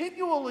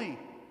continually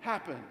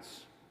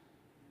happens.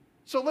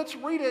 So let's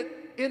read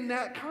it in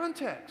that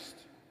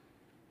context.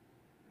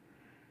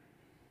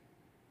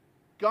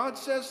 God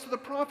says to the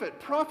prophet,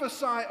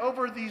 prophesy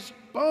over these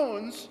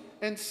bones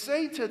and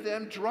say to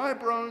them, dry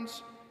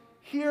bones,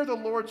 hear the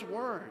Lord's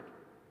word.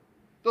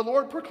 The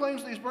Lord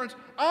proclaims to these bones,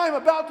 I'm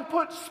about to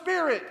put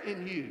spirit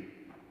in you,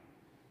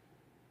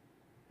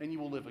 and you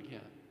will live again.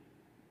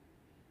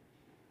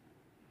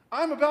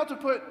 I'm about to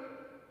put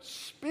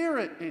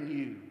spirit in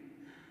you,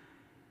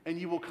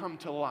 and you will come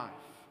to life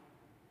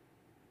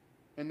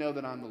and know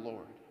that I'm the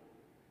Lord.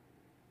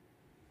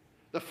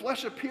 The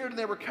flesh appeared and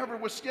they were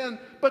covered with skin,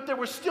 but there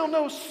was still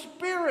no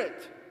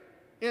spirit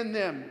in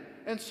them.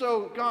 And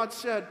so God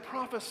said,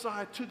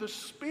 prophesy to the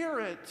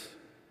spirit.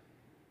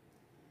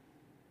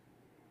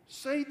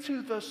 Say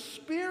to the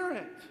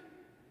spirit,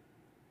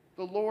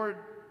 the Lord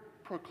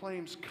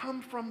proclaims,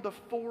 come from the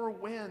four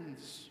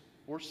winds,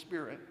 or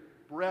spirit,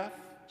 breath,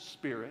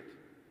 spirit,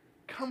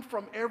 come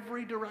from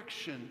every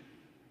direction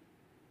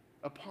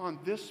upon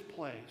this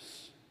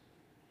place,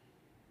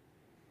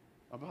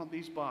 upon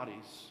these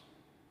bodies,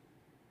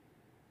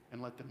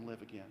 and let them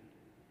live again.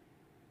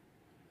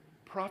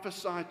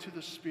 Prophesy to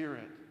the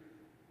Spirit.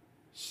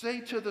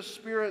 Say to the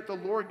Spirit, the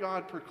Lord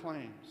God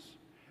proclaims.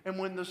 And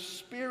when the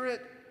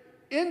Spirit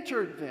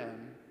entered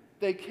them,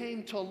 they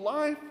came to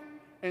life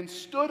and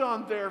stood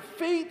on their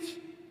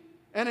feet,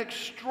 an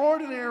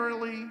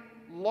extraordinarily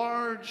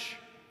large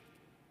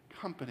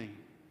company.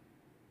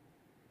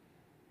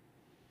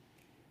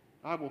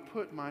 I will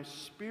put my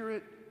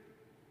Spirit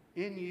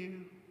in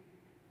you,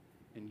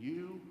 and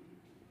you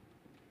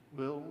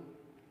will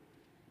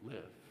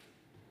live.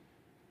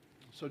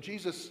 So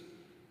Jesus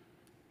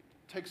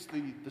takes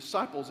the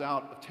disciples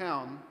out of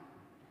town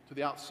to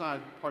the outside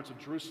parts of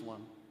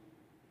Jerusalem.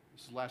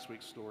 This is last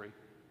week's story.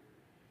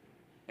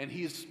 And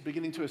he's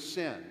beginning to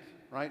ascend,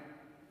 right?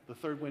 The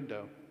third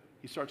window.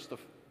 He starts to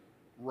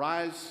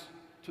rise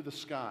to the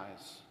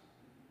skies.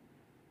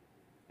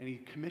 And he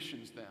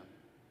commissions them.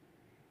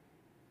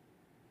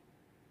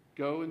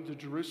 Go into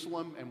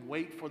Jerusalem and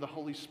wait for the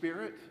Holy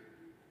Spirit.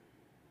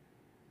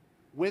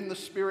 When the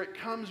Spirit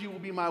comes, you will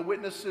be my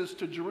witnesses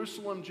to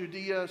Jerusalem,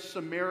 Judea,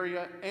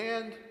 Samaria,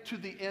 and to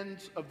the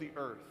ends of the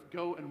earth.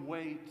 Go and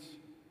wait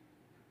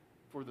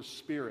for the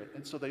Spirit.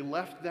 And so they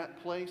left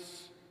that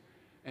place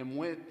and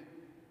went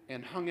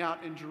and hung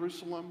out in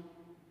Jerusalem.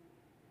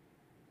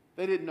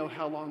 They didn't know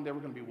how long they were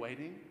going to be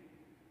waiting.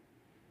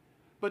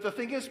 But the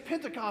thing is,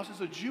 Pentecost is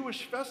a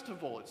Jewish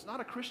festival. It's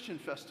not a Christian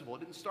festival.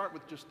 It didn't start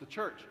with just the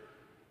church.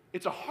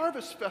 It's a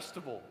harvest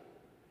festival.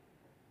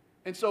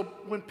 And so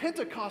when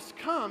Pentecost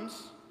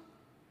comes,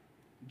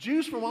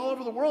 Jews from all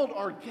over the world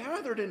are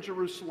gathered in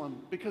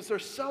Jerusalem because they're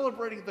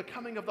celebrating the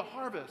coming of the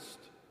harvest.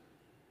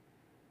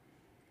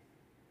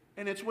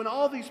 And it's when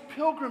all these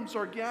pilgrims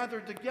are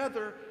gathered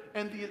together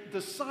and the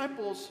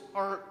disciples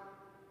are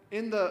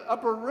in the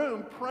upper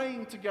room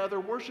praying together,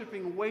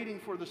 worshiping, waiting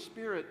for the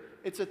Spirit.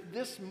 It's at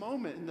this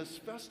moment in this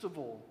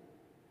festival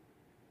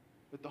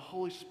that the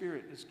Holy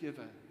Spirit is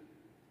given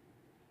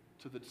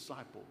to the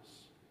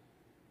disciples.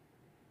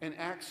 And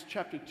Acts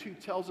chapter 2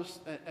 tells us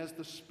that as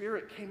the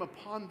Spirit came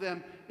upon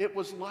them, it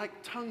was like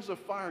tongues of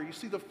fire. You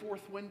see the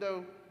fourth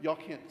window? Y'all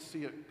can't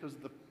see it because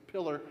of the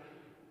pillar.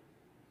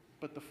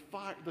 But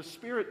the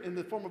Spirit in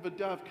the form of a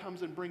dove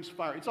comes and brings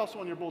fire. It's also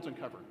on your bulletin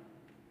cover.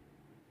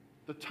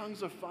 The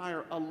tongues of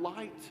fire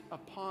alight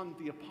upon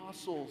the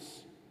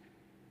apostles,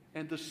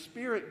 and the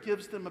Spirit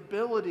gives them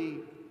ability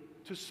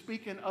to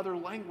speak in other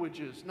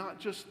languages, not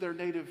just their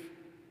native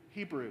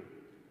Hebrew.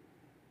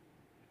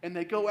 And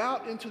they go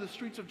out into the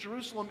streets of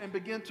Jerusalem and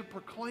begin to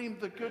proclaim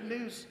the good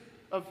news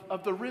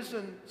of the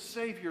risen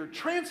Savior,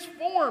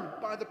 transformed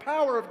by the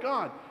power of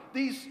God.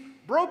 These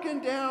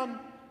broken down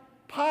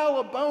pile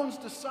of bones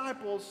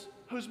disciples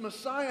whose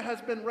Messiah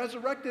has been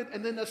resurrected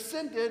and then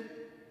ascended,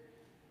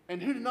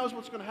 and who knows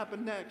what's going to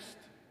happen next.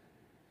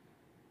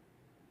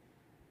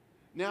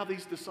 Now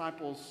these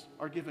disciples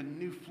are given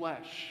new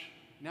flesh.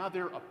 Now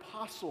they're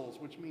apostles,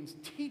 which means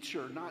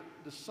teacher, not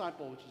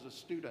disciple, which is a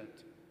student.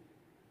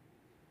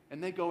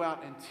 And they go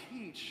out and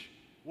teach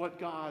what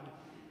God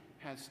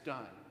has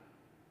done.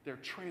 They're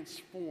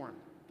transformed.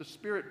 The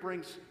Spirit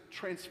brings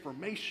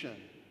transformation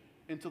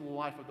into the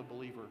life of the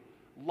believer.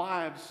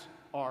 Lives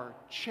are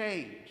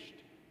changed.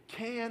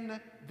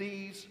 Can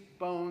these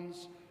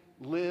bones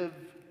live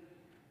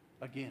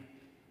again?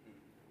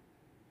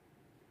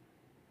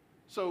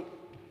 So,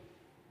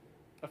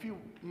 a few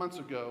months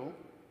ago,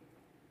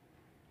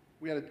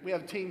 we had a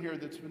team here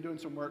that's been doing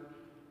some work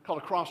called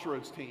a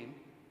Crossroads team.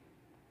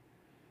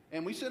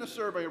 And we sent a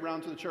survey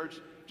around to the church,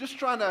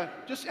 just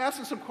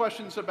asking some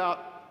questions about,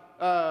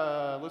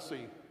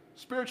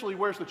 spiritually,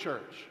 where's the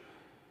church?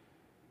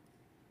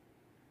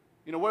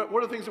 You know, what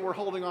are the things that we're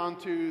holding on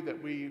to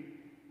that we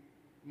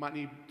might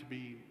need to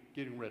be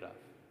getting rid of,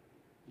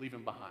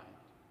 leaving behind?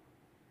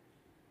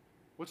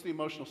 What's the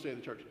emotional state of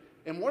the church?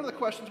 And one of the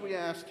questions we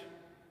asked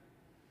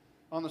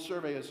on the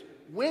survey is,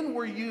 when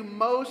were you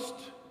most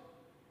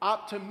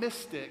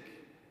optimistic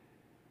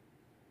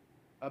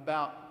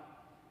about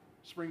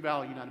Spring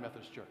Valley United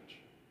Methodist Church?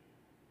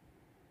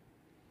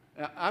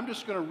 Now, I'm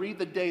just going to read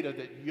the data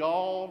that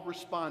y'all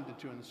responded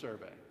to in the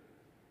survey.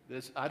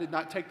 I did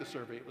not take the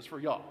survey. It was for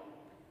y'all.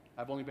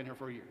 I've only been here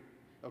for a year.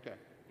 Okay.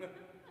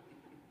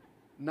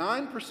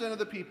 9% of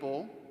the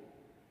people,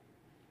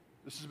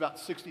 this is about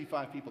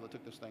 65 people that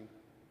took this thing,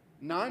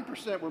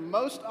 9% were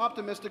most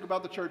optimistic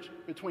about the church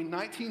between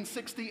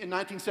 1960 and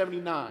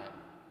 1979.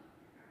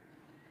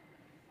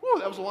 Whew,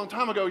 that was a long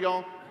time ago,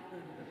 y'all.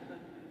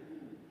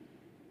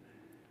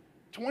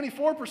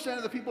 24%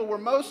 of the people were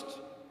most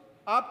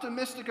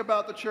optimistic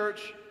about the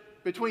church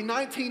between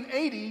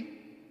 1980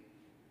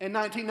 and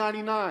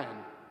 1999.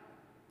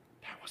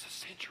 That was a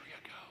century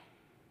ago.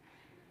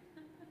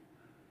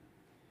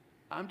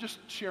 I'm just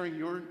sharing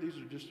these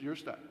are just your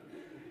stuff.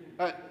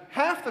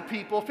 Half the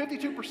people,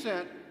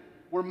 52%,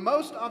 were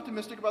most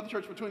optimistic about the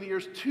church between the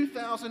years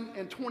 2000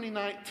 and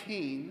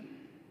 2019.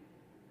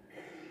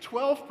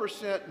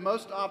 12%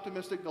 most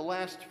optimistic the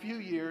last few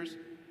years,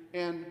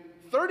 and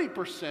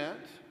 30%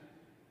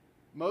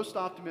 most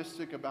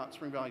optimistic about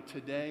Spring Valley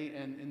today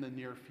and in the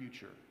near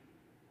future.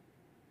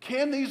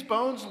 Can these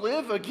bones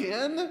live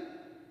again?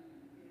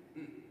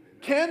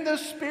 Can the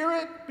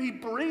Spirit be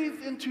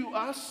breathed into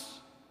us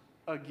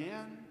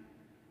again?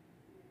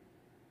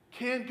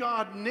 Can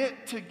God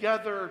knit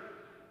together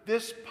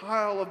this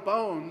pile of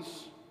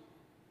bones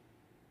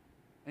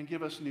and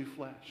give us new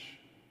flesh?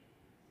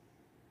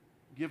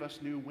 Give us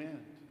new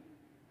wind?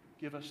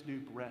 Give us new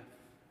breath?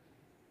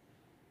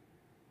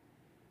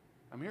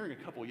 I'm hearing a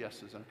couple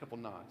yeses and a couple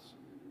nods.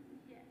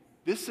 Yes.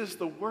 This is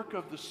the work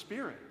of the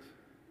Spirit.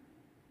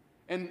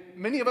 And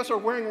many of us are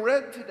wearing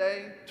red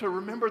today to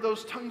remember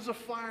those tongues of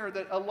fire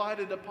that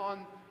alighted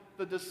upon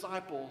the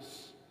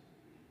disciples.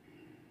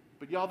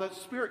 But y'all, that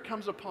Spirit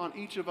comes upon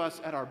each of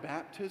us at our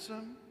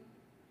baptism.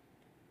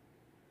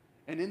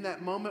 And in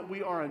that moment,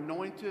 we are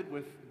anointed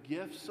with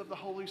gifts of the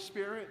Holy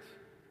Spirit.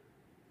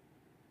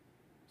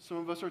 Some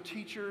of us are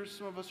teachers,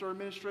 some of us are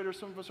administrators,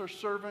 some of us are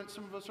servants,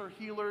 some of us are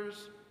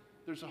healers.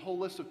 There's a whole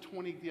list of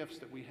 20 gifts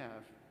that we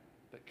have.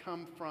 that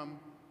come from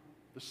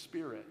the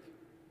Spirit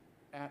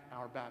at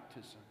our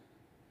baptism.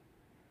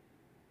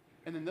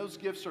 And then those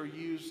gifts are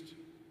used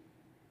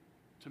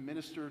to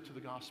minister to the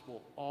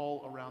gospel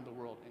all around the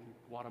world, in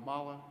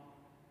Guatemala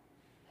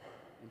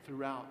and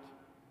throughout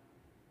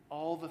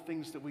all the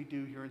things that we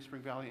do here in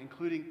Spring Valley,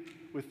 including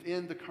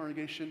within the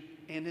congregation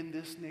and in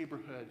this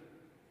neighborhood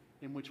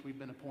in which we've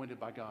been appointed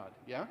by God.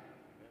 Yeah?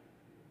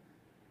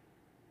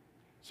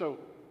 So,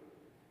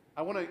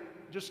 I want to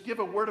just give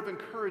a word of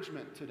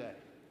encouragement today.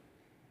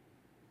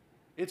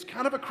 It's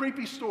kind of a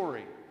creepy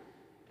story.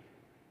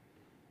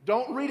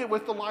 Don't read it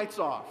with the lights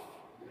off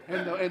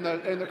and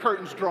the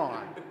curtains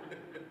drawn.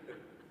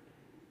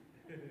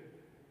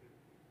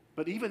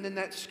 But even in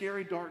that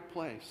scary, dark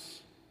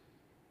place,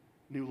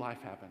 new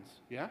life happens.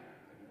 Yeah?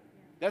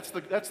 That's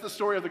the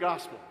story of the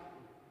gospel.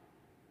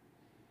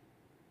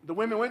 The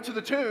women went to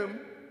the tomb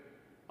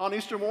on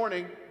Easter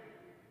morning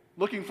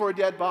looking for a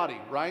dead body,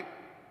 right?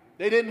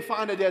 They didn't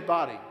find a dead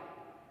body.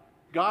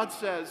 God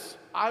says,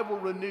 I will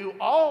renew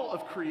all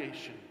of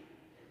creation,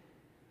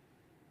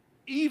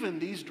 even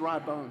these dry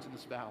bones in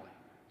this valley.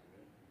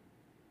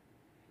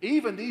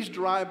 Even these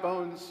dry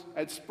bones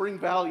at Spring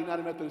Valley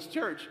United Methodist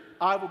Church,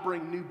 I will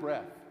bring new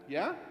breath.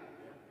 Yeah?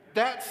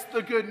 That's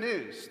the good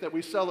news that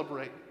we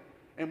celebrate.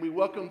 And we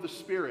welcome the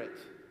Spirit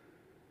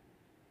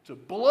to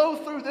blow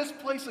through this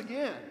place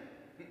again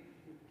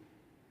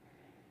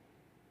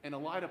and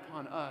alight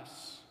upon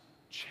us,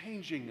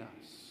 changing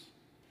us,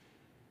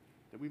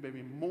 that we may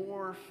be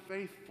more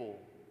faithful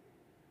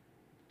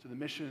to the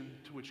mission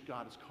to which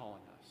God is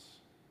calling us.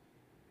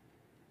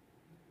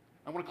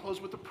 I want to close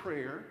with a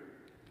prayer.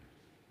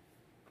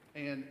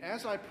 And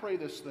as I pray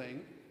this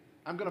thing,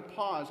 I'm going to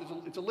pause.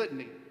 It's a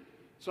litany.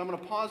 So I'm going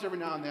to pause every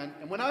now and then.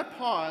 And when I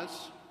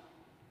pause,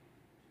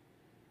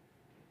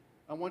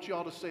 I want you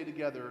all to say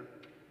together,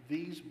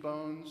 these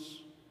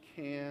bones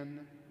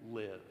can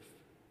live.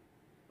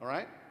 All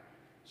right?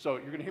 So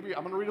you're going to hear me.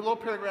 I'm going to read a little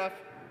paragraph.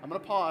 I'm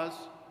going to pause.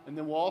 And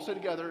then we'll all say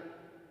together,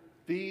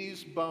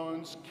 these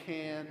bones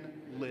can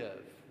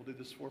live. We'll do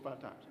this 4 or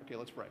 5 times. Okay,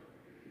 let's pray.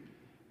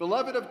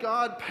 Beloved of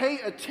God, pay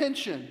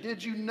attention.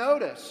 Did you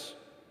notice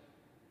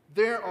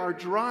there are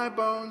dry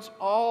bones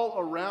all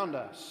around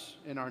us,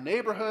 in our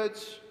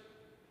neighborhoods,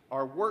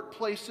 our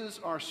workplaces,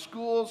 our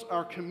schools,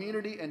 our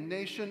community and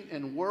nation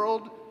and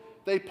world?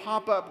 They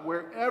pop up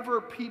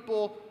wherever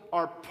people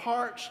are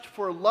parched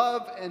for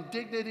love and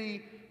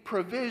dignity,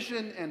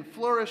 provision and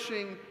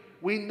flourishing.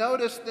 We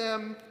notice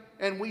them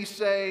and we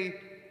say,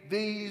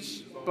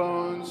 these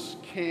bones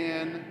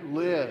can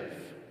live.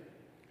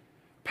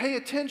 Pay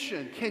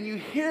attention. Can you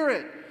hear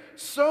it?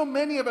 So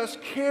many of us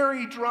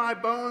carry dry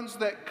bones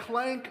that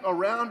clank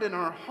around in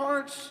our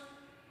hearts.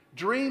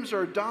 Dreams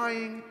are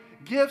dying,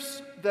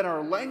 gifts that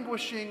are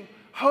languishing,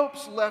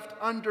 hopes left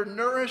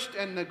undernourished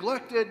and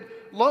neglected,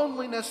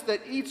 loneliness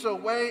that eats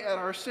away at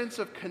our sense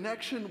of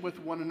connection with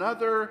one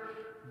another.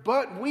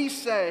 But we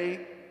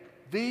say,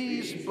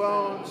 these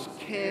bones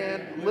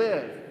can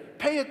live.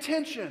 Pay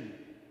attention.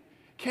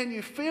 Can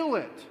you feel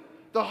it?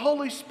 The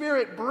Holy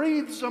Spirit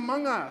breathes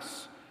among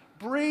us.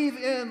 Breathe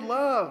in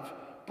love.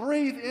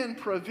 Breathe in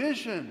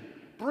provision.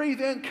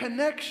 Breathe in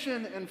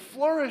connection and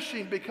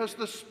flourishing, because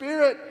the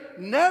Spirit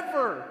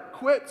never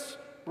quits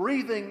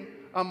breathing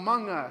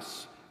among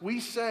us.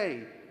 We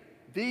say,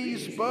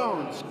 these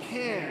bones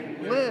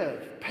can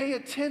live. Pay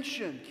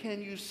attention.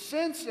 Can you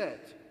sense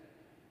it?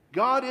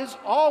 God is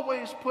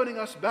always putting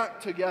us back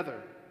together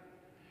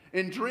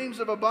in dreams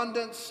of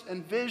abundance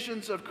and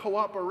visions of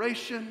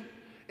cooperation,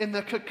 in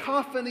the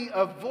cacophony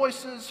of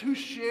voices who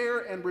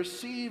share and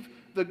receive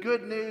the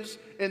good news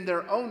in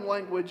their own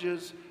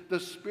languages. The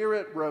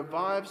Spirit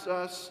revives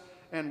us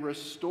and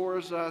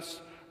restores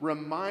us,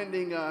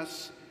 reminding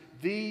us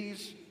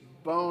these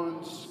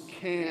bones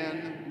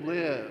can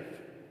live.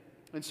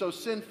 And so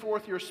send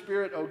forth your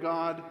Spirit, O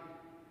God,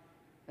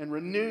 and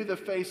renew the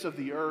face of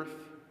the earth.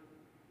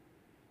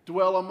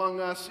 Dwell among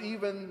us,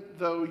 even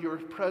though your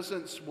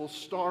presence will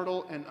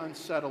startle and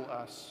unsettle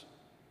us.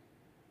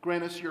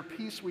 Grant us your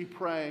peace, we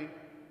pray,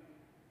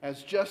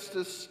 as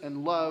justice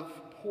and love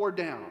pour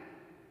down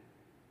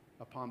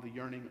upon the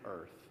yearning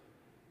earth.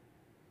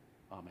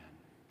 Amen.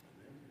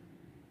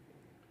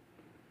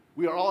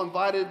 We are all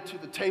invited to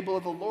the table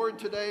of the Lord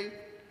today.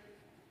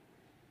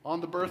 On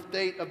the birth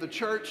date of the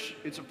church,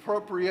 it's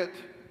appropriate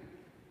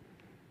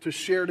to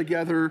share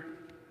together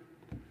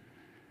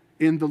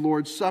in the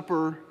Lord's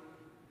Supper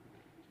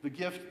the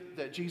gift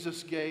that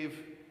Jesus gave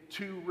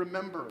to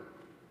remember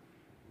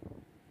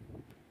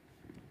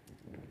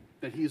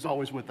that he is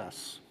always with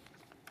us.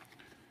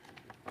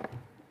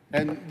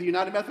 And the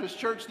United Methodist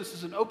Church, this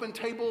is an open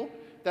table.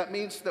 That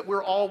means that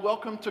we're all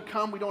welcome to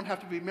come. We don't have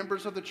to be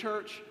members of the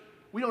church.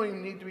 We don't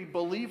even need to be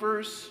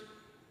believers.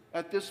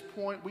 At this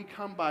point, we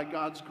come by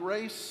God's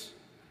grace,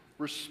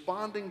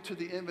 responding to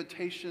the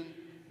invitation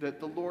that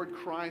the Lord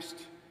Christ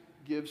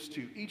gives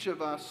to each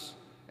of us.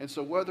 And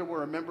so whether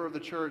we're a member of the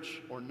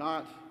church or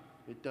not,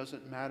 it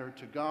doesn't matter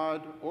to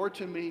God or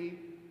to me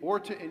or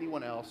to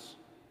anyone else.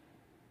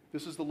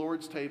 This is the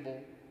Lord's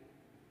table.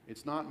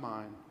 It's not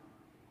mine.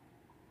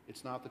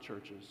 It's not the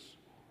church's.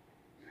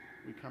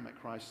 We come at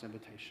Christ's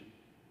invitation.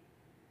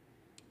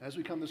 As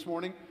we come this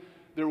morning,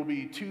 there will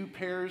be 2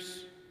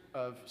 pairs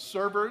of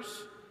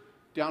servers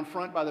down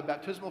front by the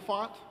baptismal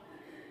font.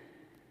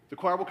 The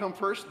choir will come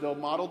first. They'll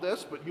model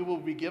this, but you will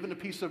be given a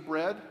piece of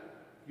bread.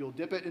 You'll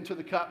dip it into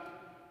the cup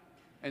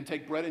and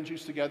take bread and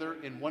juice together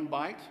in one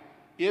bite.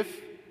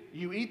 If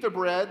you eat the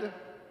bread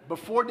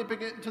before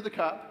dipping it into the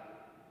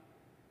cup,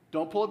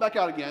 don't pull it back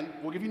out again.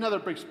 We'll give you another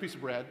piece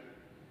of bread.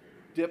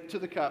 Dip to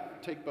the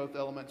cup, take both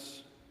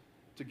elements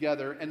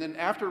together, and then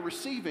after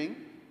receiving,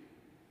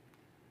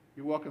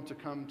 you're welcome to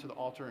come to the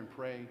altar and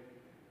pray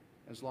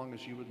as long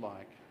as you would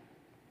like.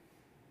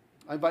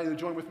 I invite you to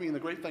join with me in the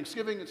Great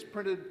Thanksgiving. It's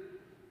printed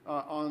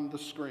on the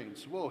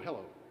screens. Whoa,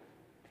 hello.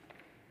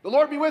 The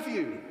Lord be with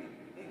you.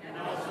 And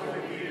also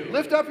with you.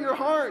 Lift up your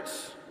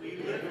hearts. We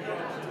lift them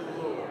up to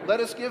the Lord. Let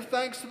us give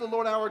thanks to the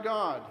Lord our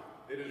God.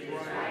 It is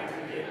right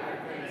to give our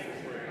thanks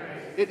and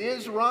praise. It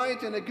is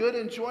right and a good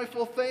and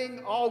joyful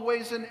thing,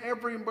 always and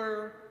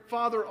everywhere,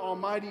 Father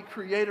Almighty,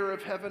 creator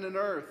of heaven and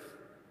earth.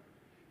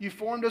 You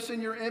formed us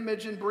in your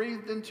image and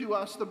breathed into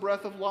us the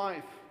breath of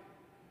life.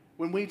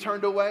 When we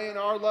turned away and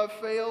our love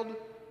failed,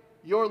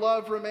 your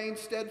love remained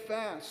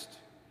steadfast.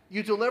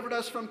 You delivered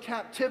us from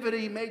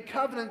captivity, made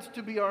covenant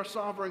to be our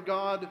sovereign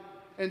God,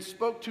 and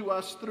spoke to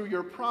us through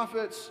your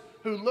prophets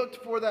who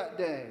looked for that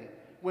day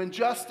when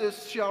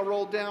justice shall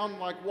roll down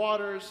like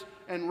waters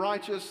and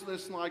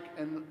righteousness like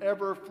an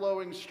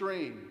ever-flowing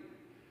stream.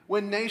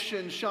 When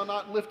nation shall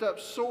not lift up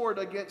sword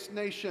against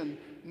nation,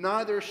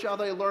 neither shall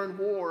they learn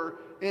war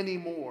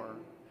anymore.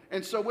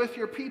 And so with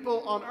your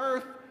people on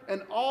earth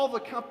and all the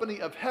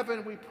company of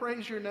heaven, we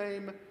praise your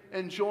name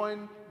and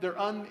join their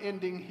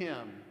unending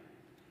hymn.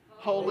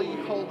 Holy,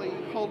 holy,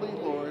 holy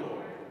Lord,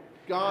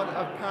 God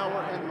of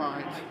power and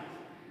might,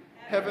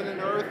 heaven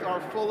and earth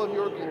are full of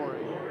your glory.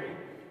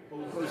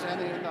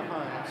 Hosanna in the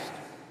highest.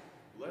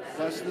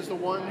 Blessed is the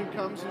one who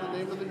comes in the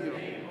name of the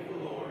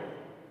Lord.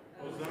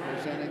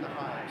 Hosanna in the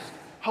highest.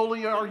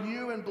 Holy are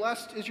you and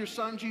blessed is your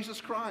Son,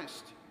 Jesus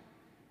Christ.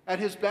 At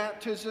his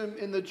baptism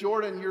in the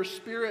Jordan, your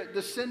Spirit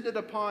descended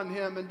upon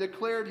him and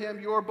declared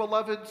him your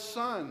beloved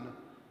Son.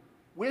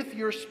 With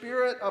your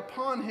Spirit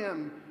upon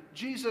him,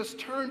 Jesus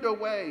turned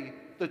away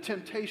the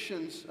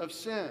temptations of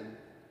sin.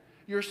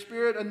 Your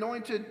Spirit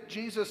anointed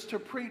Jesus to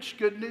preach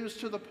good news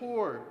to the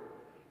poor,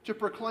 to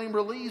proclaim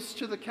release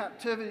to the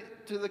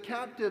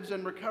captives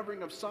and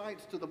recovering of sight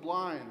to the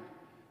blind,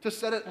 to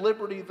set at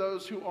liberty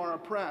those who are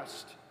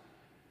oppressed,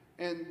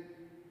 and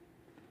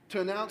to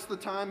announce the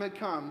time had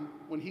come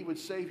when he would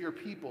save your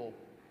people.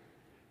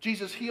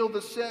 Jesus healed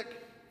the sick,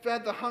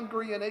 fed the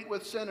hungry, and ate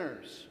with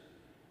sinners.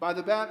 By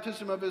the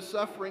baptism of his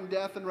suffering,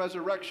 death, and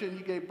resurrection,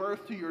 you gave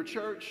birth to your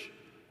church,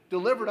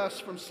 delivered us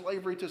from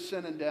slavery to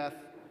sin and death,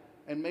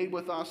 and made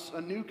with us a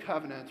new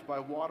covenant by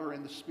water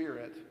and the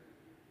Spirit.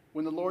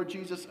 When the Lord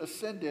Jesus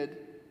ascended,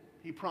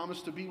 he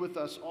promised to be with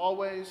us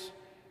always,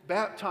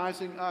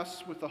 baptizing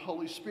us with the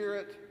Holy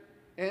Spirit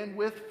and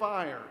with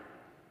fire,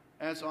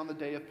 as on the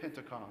day of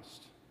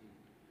Pentecost.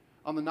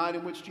 On the night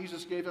in which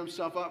Jesus gave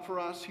himself up for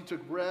us, he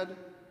took bread,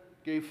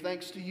 gave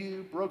thanks to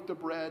you, broke the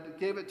bread,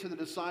 gave it to the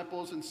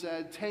disciples, and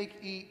said, "Take,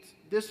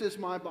 eat. This is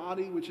my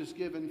body, which is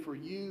given for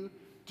you.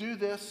 Do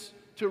this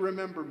to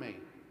remember me."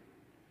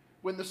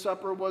 When the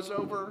supper was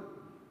over,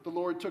 the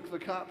Lord took the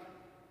cup,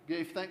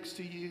 gave thanks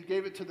to you,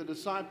 gave it to the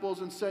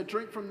disciples, and said,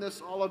 "Drink from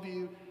this, all of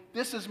you.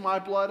 This is my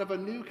blood of a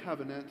new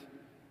covenant,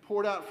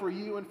 poured out for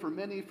you and for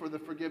many for the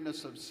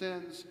forgiveness of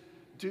sins.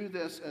 Do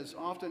this as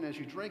often as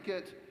you drink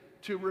it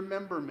to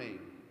remember me."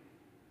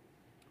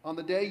 On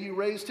the day you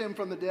raised him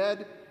from the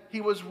dead,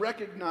 he was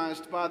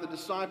recognized by the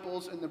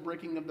disciples in the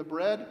breaking of the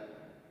bread,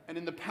 and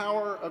in the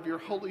power of your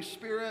Holy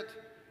Spirit,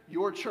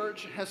 your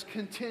church has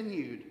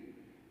continued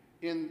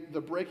in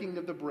the breaking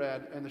of the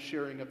bread and the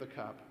sharing of the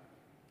cup.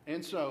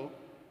 And so,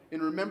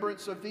 in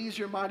remembrance of these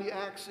your mighty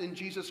acts in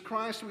Jesus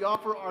Christ, we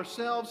offer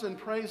ourselves in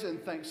praise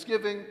and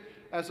thanksgiving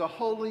as a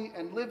holy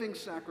and living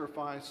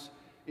sacrifice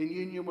in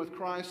union with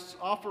Christ's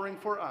offering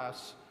for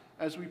us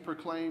as we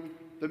proclaim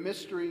the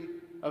mystery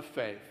of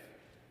faith.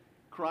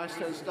 Christ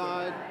has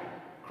died,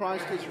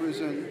 Christ is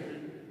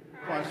risen,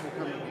 Christ will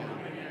come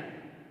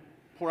again.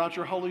 Pour out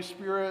your Holy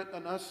Spirit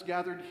on us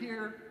gathered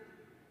here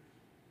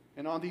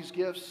and on these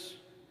gifts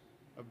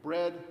of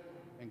bread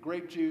and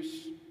grape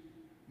juice.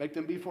 Make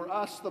them be for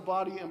us the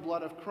body and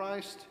blood of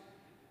Christ,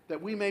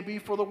 that we may be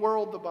for the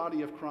world the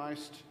body of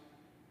Christ,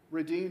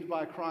 redeemed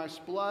by Christ's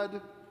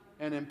blood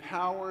and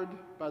empowered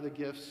by the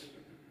gifts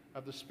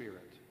of the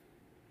Spirit.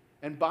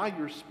 And by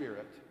your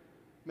Spirit,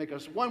 make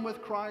us one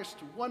with Christ,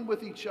 one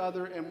with each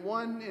other, and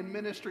one in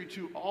ministry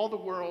to all the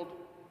world,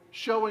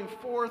 showing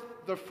forth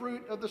the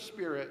fruit of the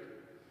Spirit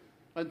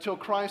until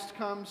Christ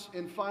comes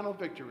in final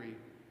victory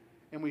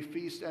and we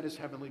feast at his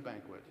heavenly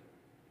banquet.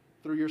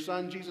 Through your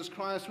Son, Jesus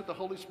Christ, with the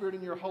Holy Spirit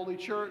in your holy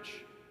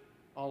church,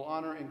 all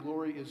honor and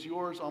glory is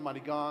yours,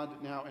 Almighty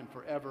God, now and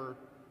forever.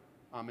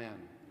 Amen.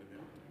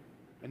 Amen.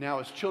 And now,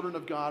 as children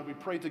of God, we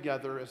pray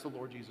together as the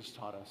Lord Jesus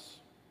taught us.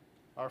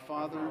 Our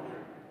Father,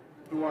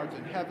 who art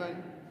in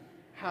heaven,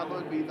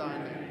 hallowed be thy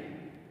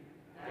name.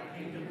 Thy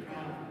kingdom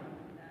come,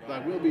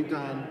 thy will be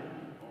done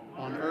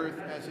on earth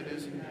as it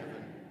is in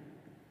heaven.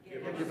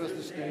 Give us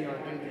this day our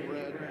daily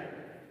bread,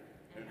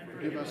 and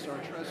forgive us our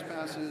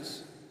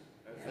trespasses,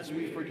 as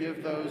we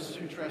forgive those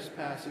who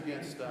trespass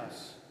against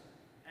us.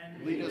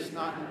 Lead us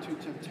not into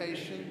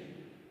temptation,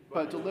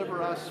 but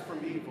deliver us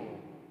from evil.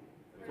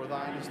 For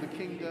thine is the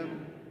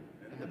kingdom,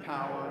 and the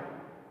power,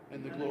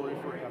 and the glory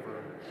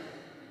forever.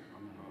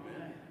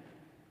 Amen.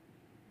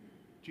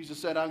 Jesus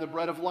said, I am the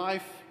bread of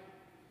life.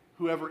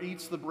 Whoever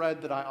eats the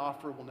bread that I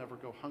offer will never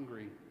go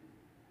hungry.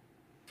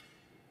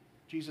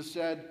 Jesus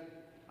said,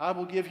 I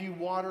will give you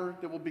water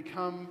that will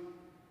become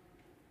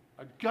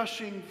a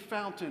gushing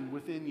fountain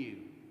within you,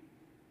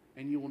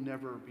 and you will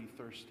never be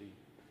thirsty.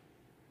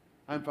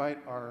 I invite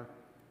our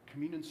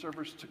communion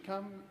servers to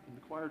come and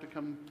the choir to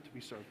come to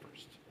be served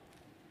first.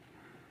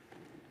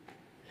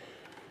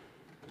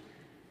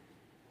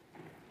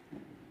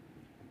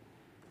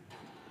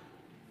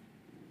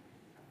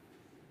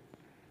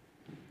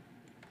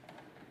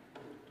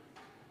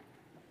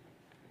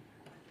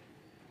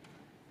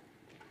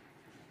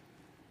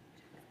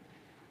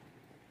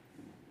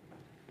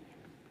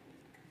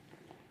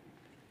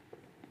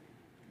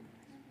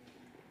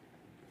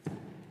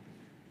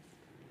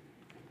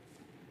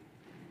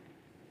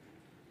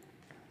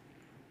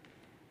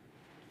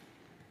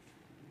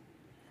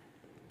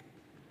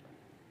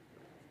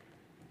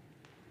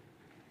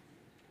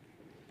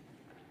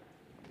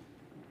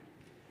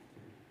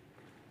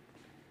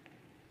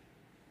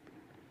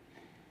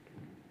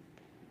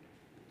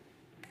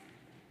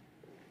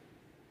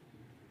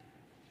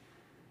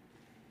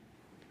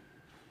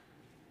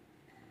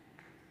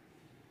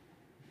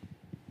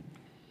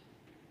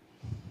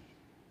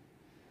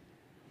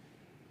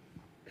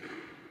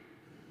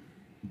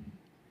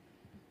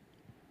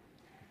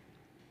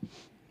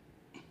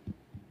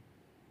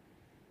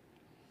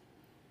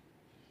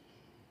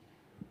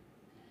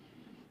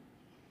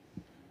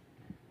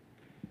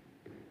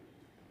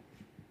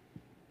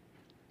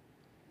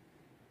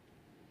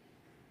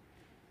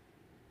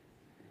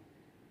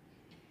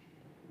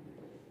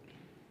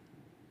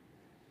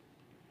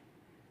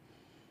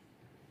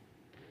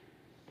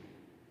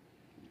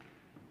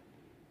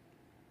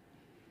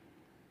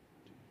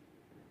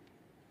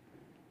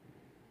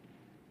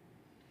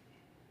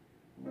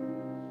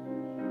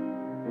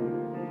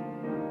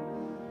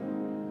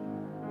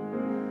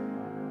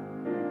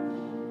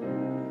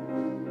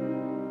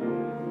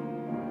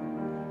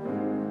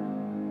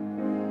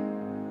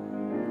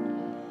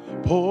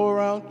 Pour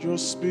out your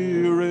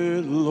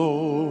Spirit,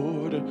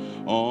 Lord,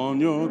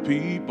 on your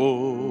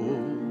people.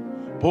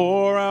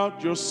 Pour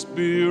out your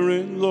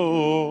Spirit,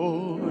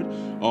 Lord,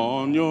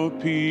 on your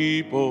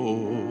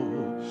people.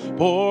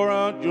 Pour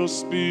out your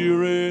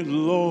Spirit,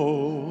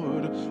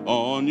 Lord,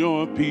 on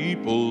your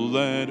people.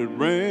 Let it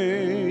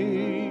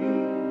rain.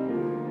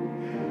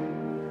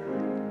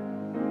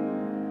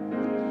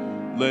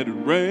 Let it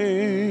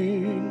rain.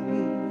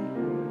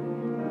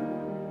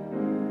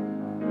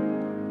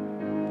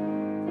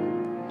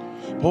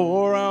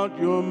 Pour out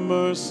your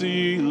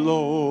mercy,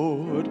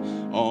 Lord,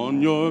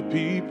 on your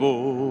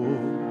people.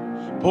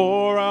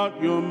 Pour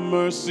out your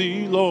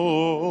mercy,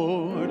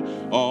 Lord,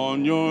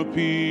 on your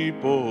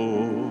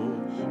people.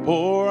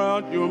 Pour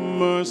out your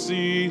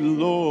mercy,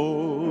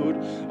 Lord,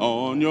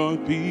 on your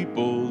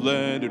people.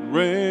 Let it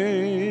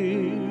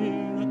rain.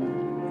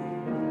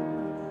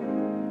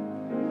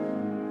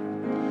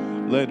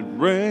 Let it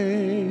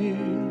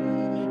rain.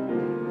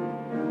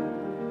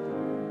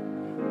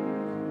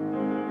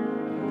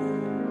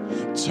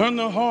 Turn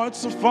the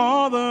hearts of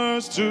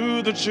fathers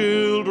to the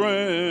children,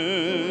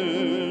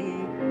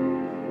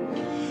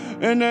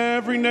 and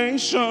every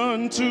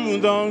nation to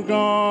the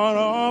God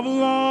of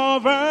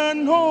love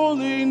and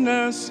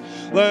holiness.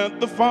 Let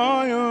the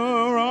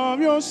fire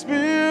of your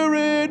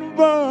Spirit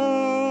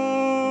burn.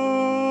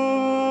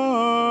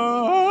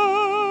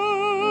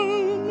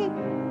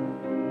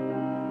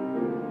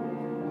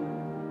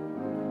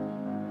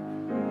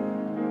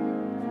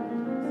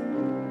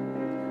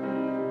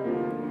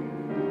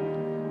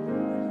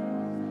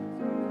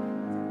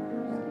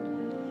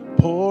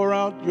 Pour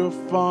out your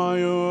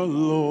fire,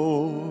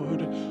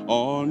 Lord,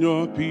 on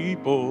your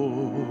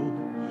people.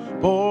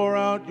 Pour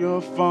out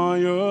your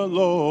fire,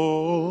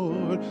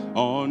 Lord,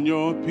 on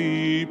your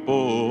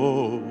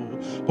people.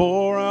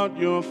 Pour out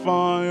your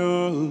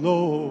fire,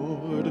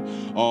 Lord,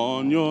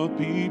 on your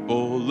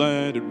people.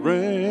 Let it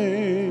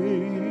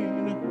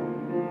rain.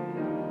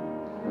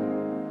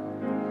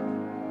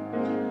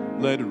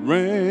 Let it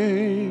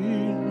rain.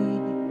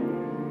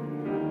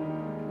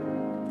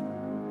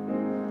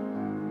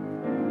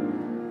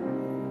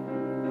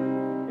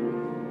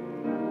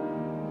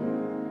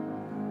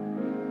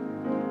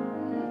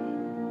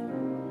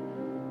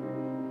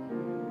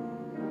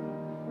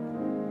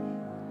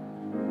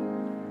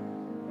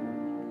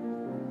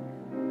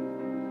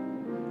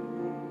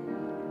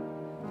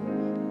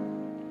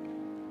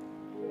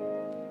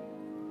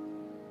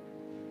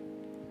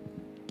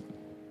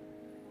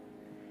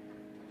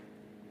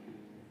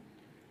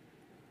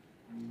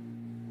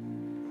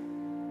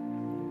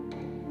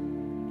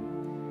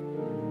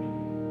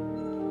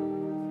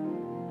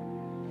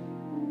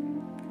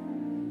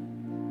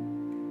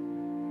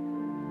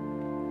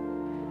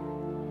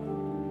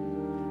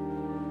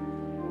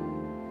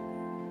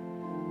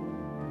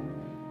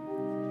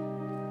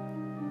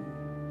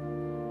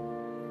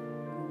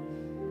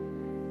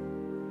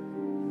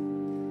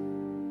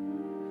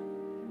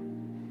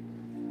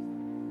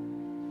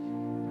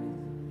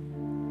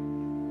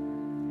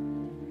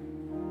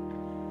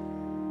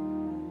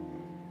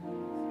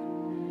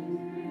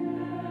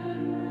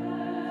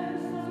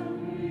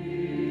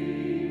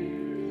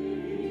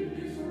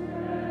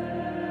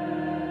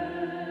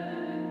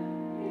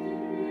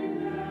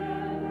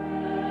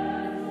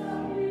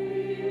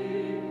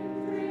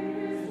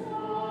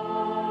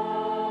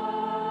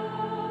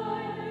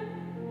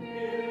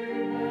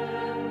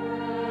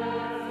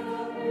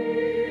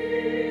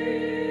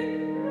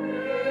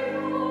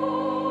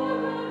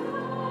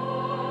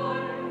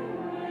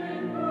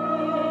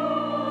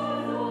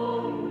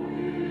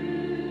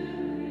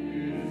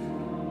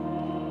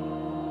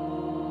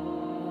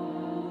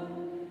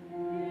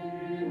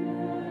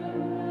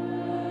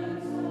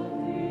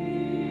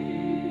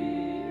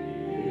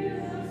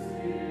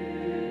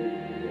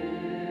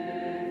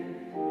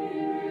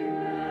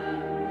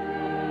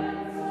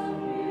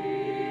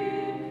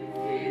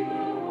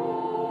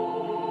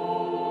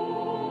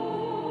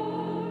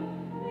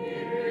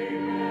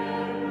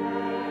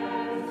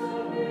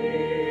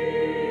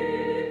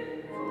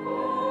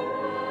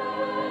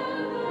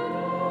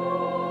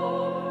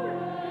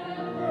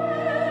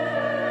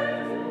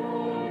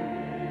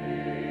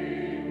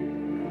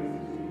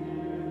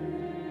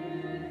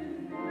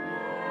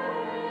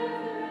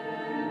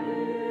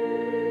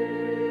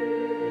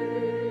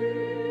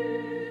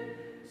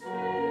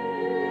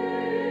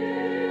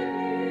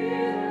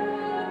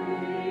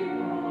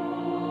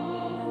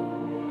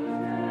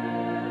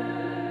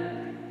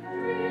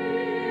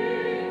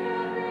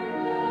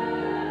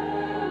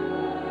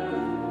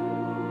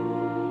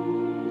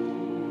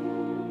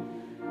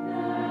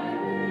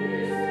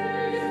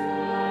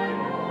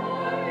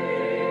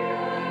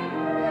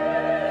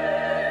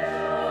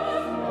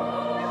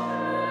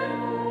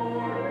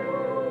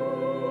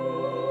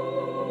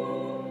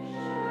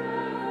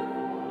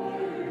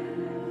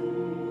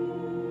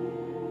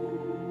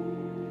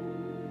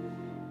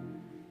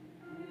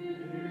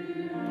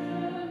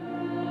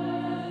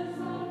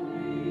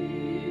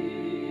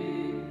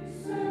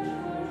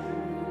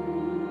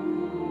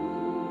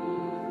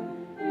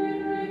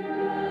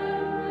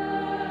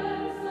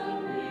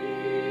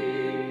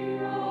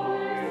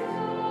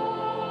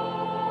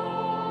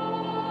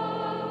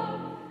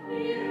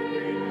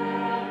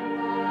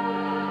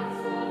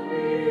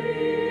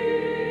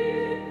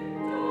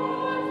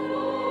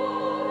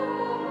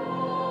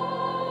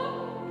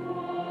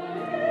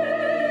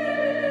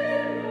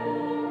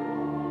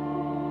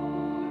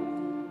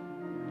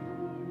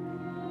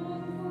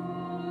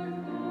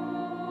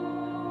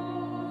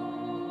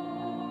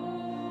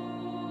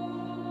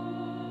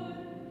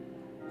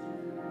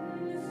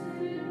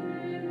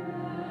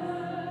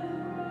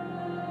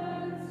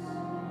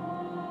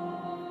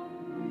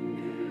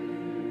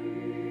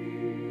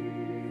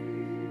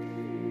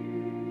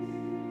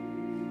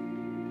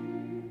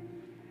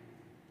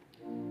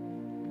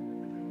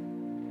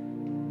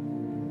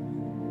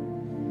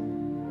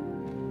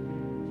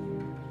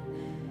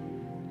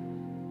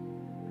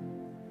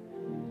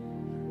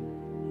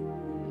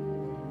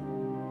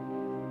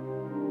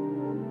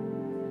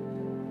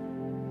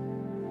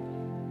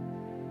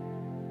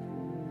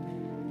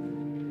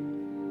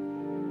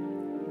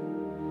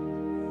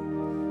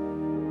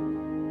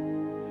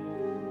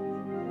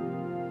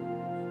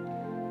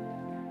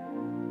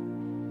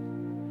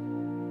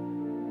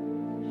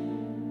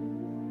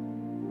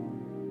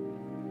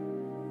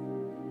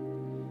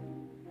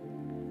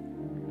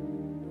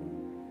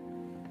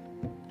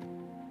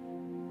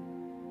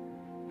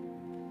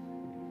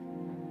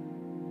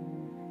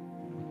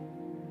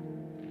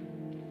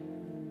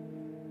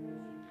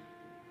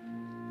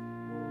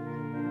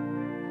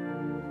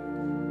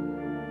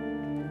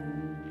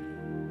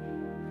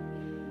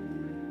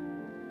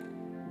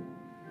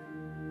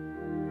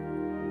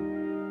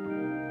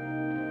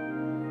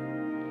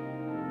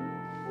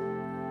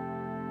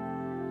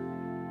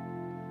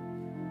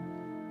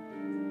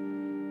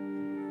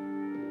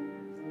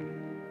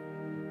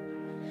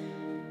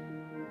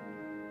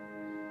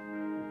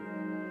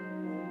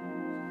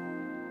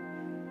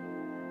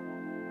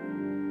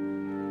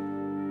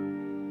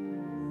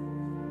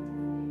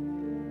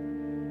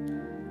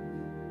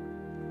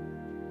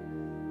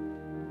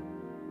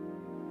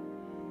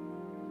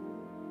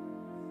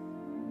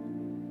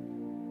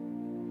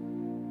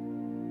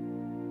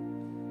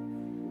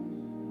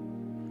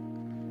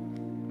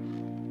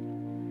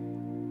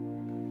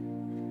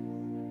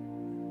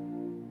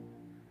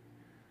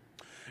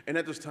 And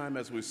at this time,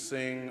 as we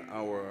sing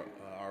our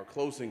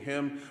closing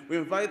hymn, we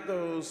invite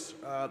those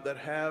that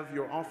have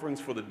your offerings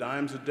for the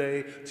dimes a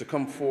day to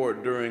come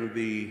forward during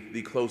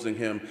the closing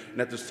hymn. And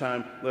at this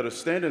time, let us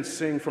stand and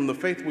sing from The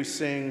Faith We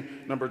Sing,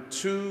 number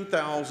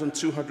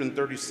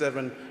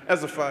 2237, As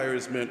the Fire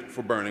is Meant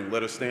for Burning.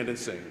 Let us stand and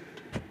sing.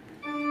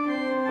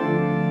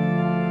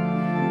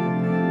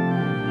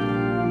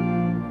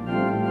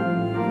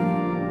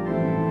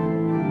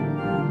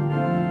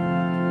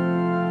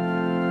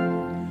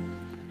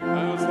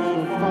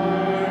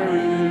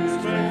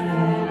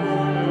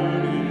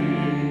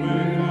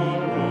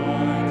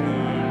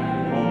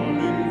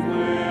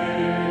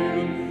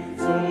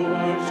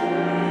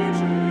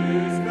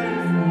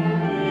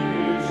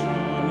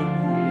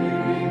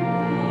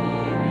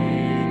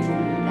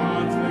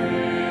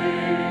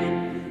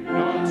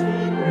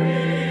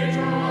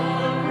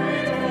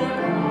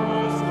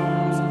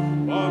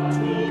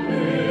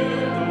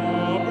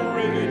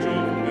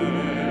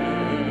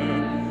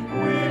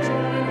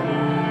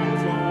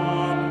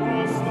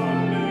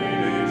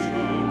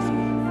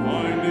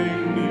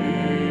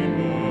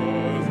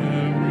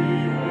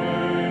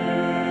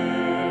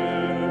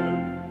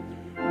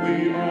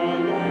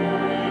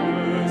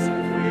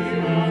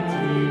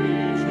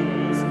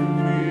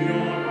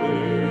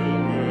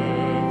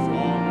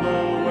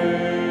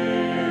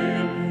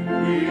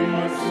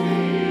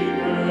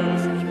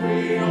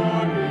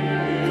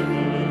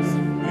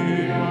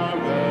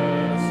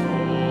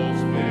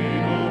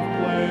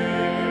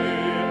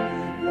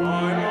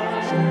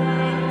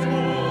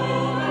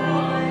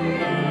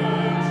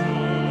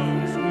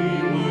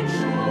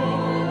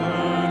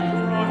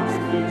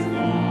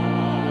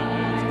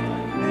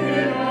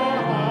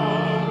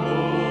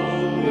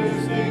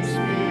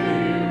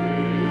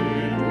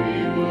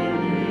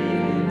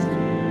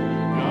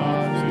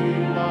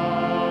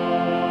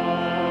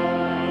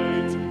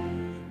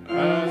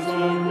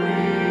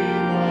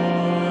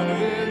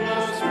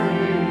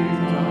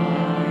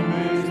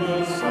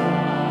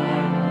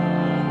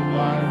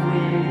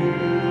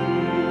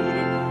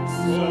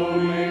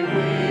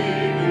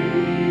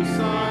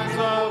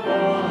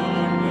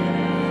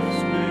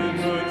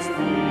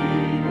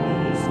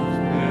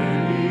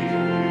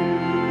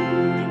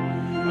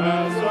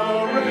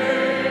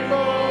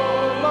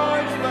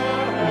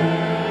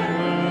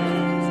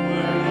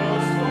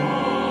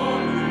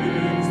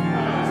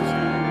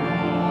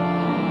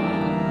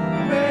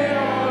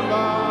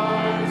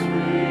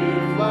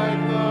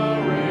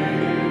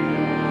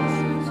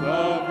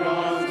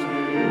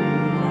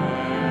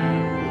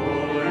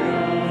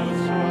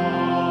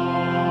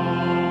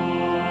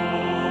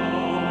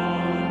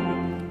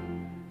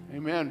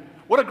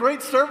 What a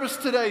great service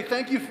today.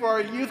 Thank you for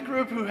our youth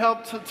group who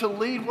helped to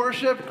lead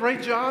worship.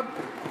 Great job.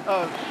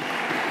 Great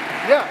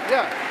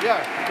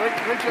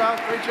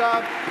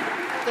job.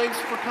 Thanks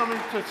for coming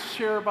to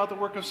share about the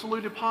work of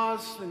Salud de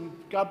Paz, and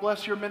God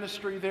bless your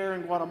ministry there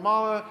in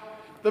Guatemala.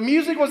 The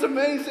music was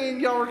amazing.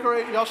 Y'all were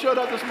great. Y'all showed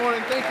up this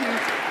morning. Thank you.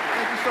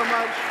 Thank you so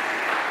much.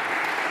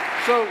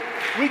 So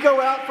we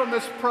go out from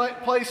this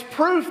place,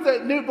 proof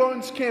that new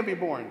bones can be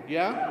born,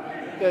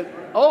 yeah? That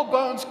old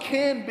bones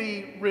can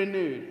be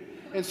renewed.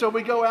 And so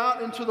we go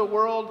out into the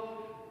world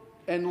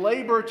and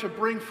labor to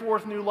bring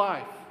forth new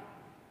life.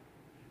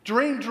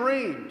 Dream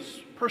dreams,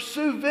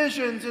 pursue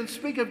visions, and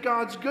speak of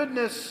God's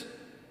goodness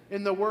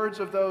in the words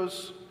of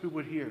those who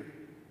would hear.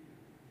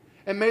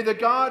 And may the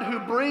God who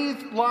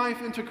breathed life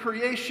into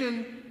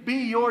creation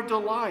be your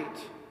delight.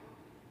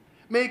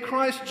 May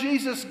Christ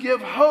Jesus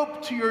give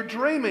hope to your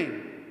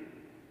dreaming.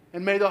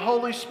 And may the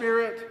Holy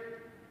Spirit,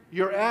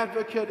 your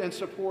advocate and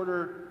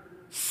supporter,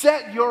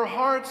 set your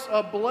hearts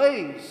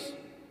ablaze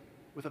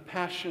with a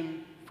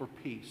passion for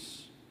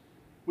peace.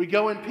 We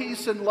go in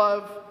peace and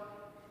love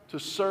to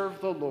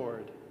serve the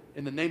Lord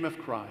in the name of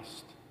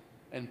Christ,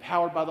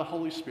 empowered by the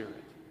Holy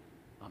Spirit.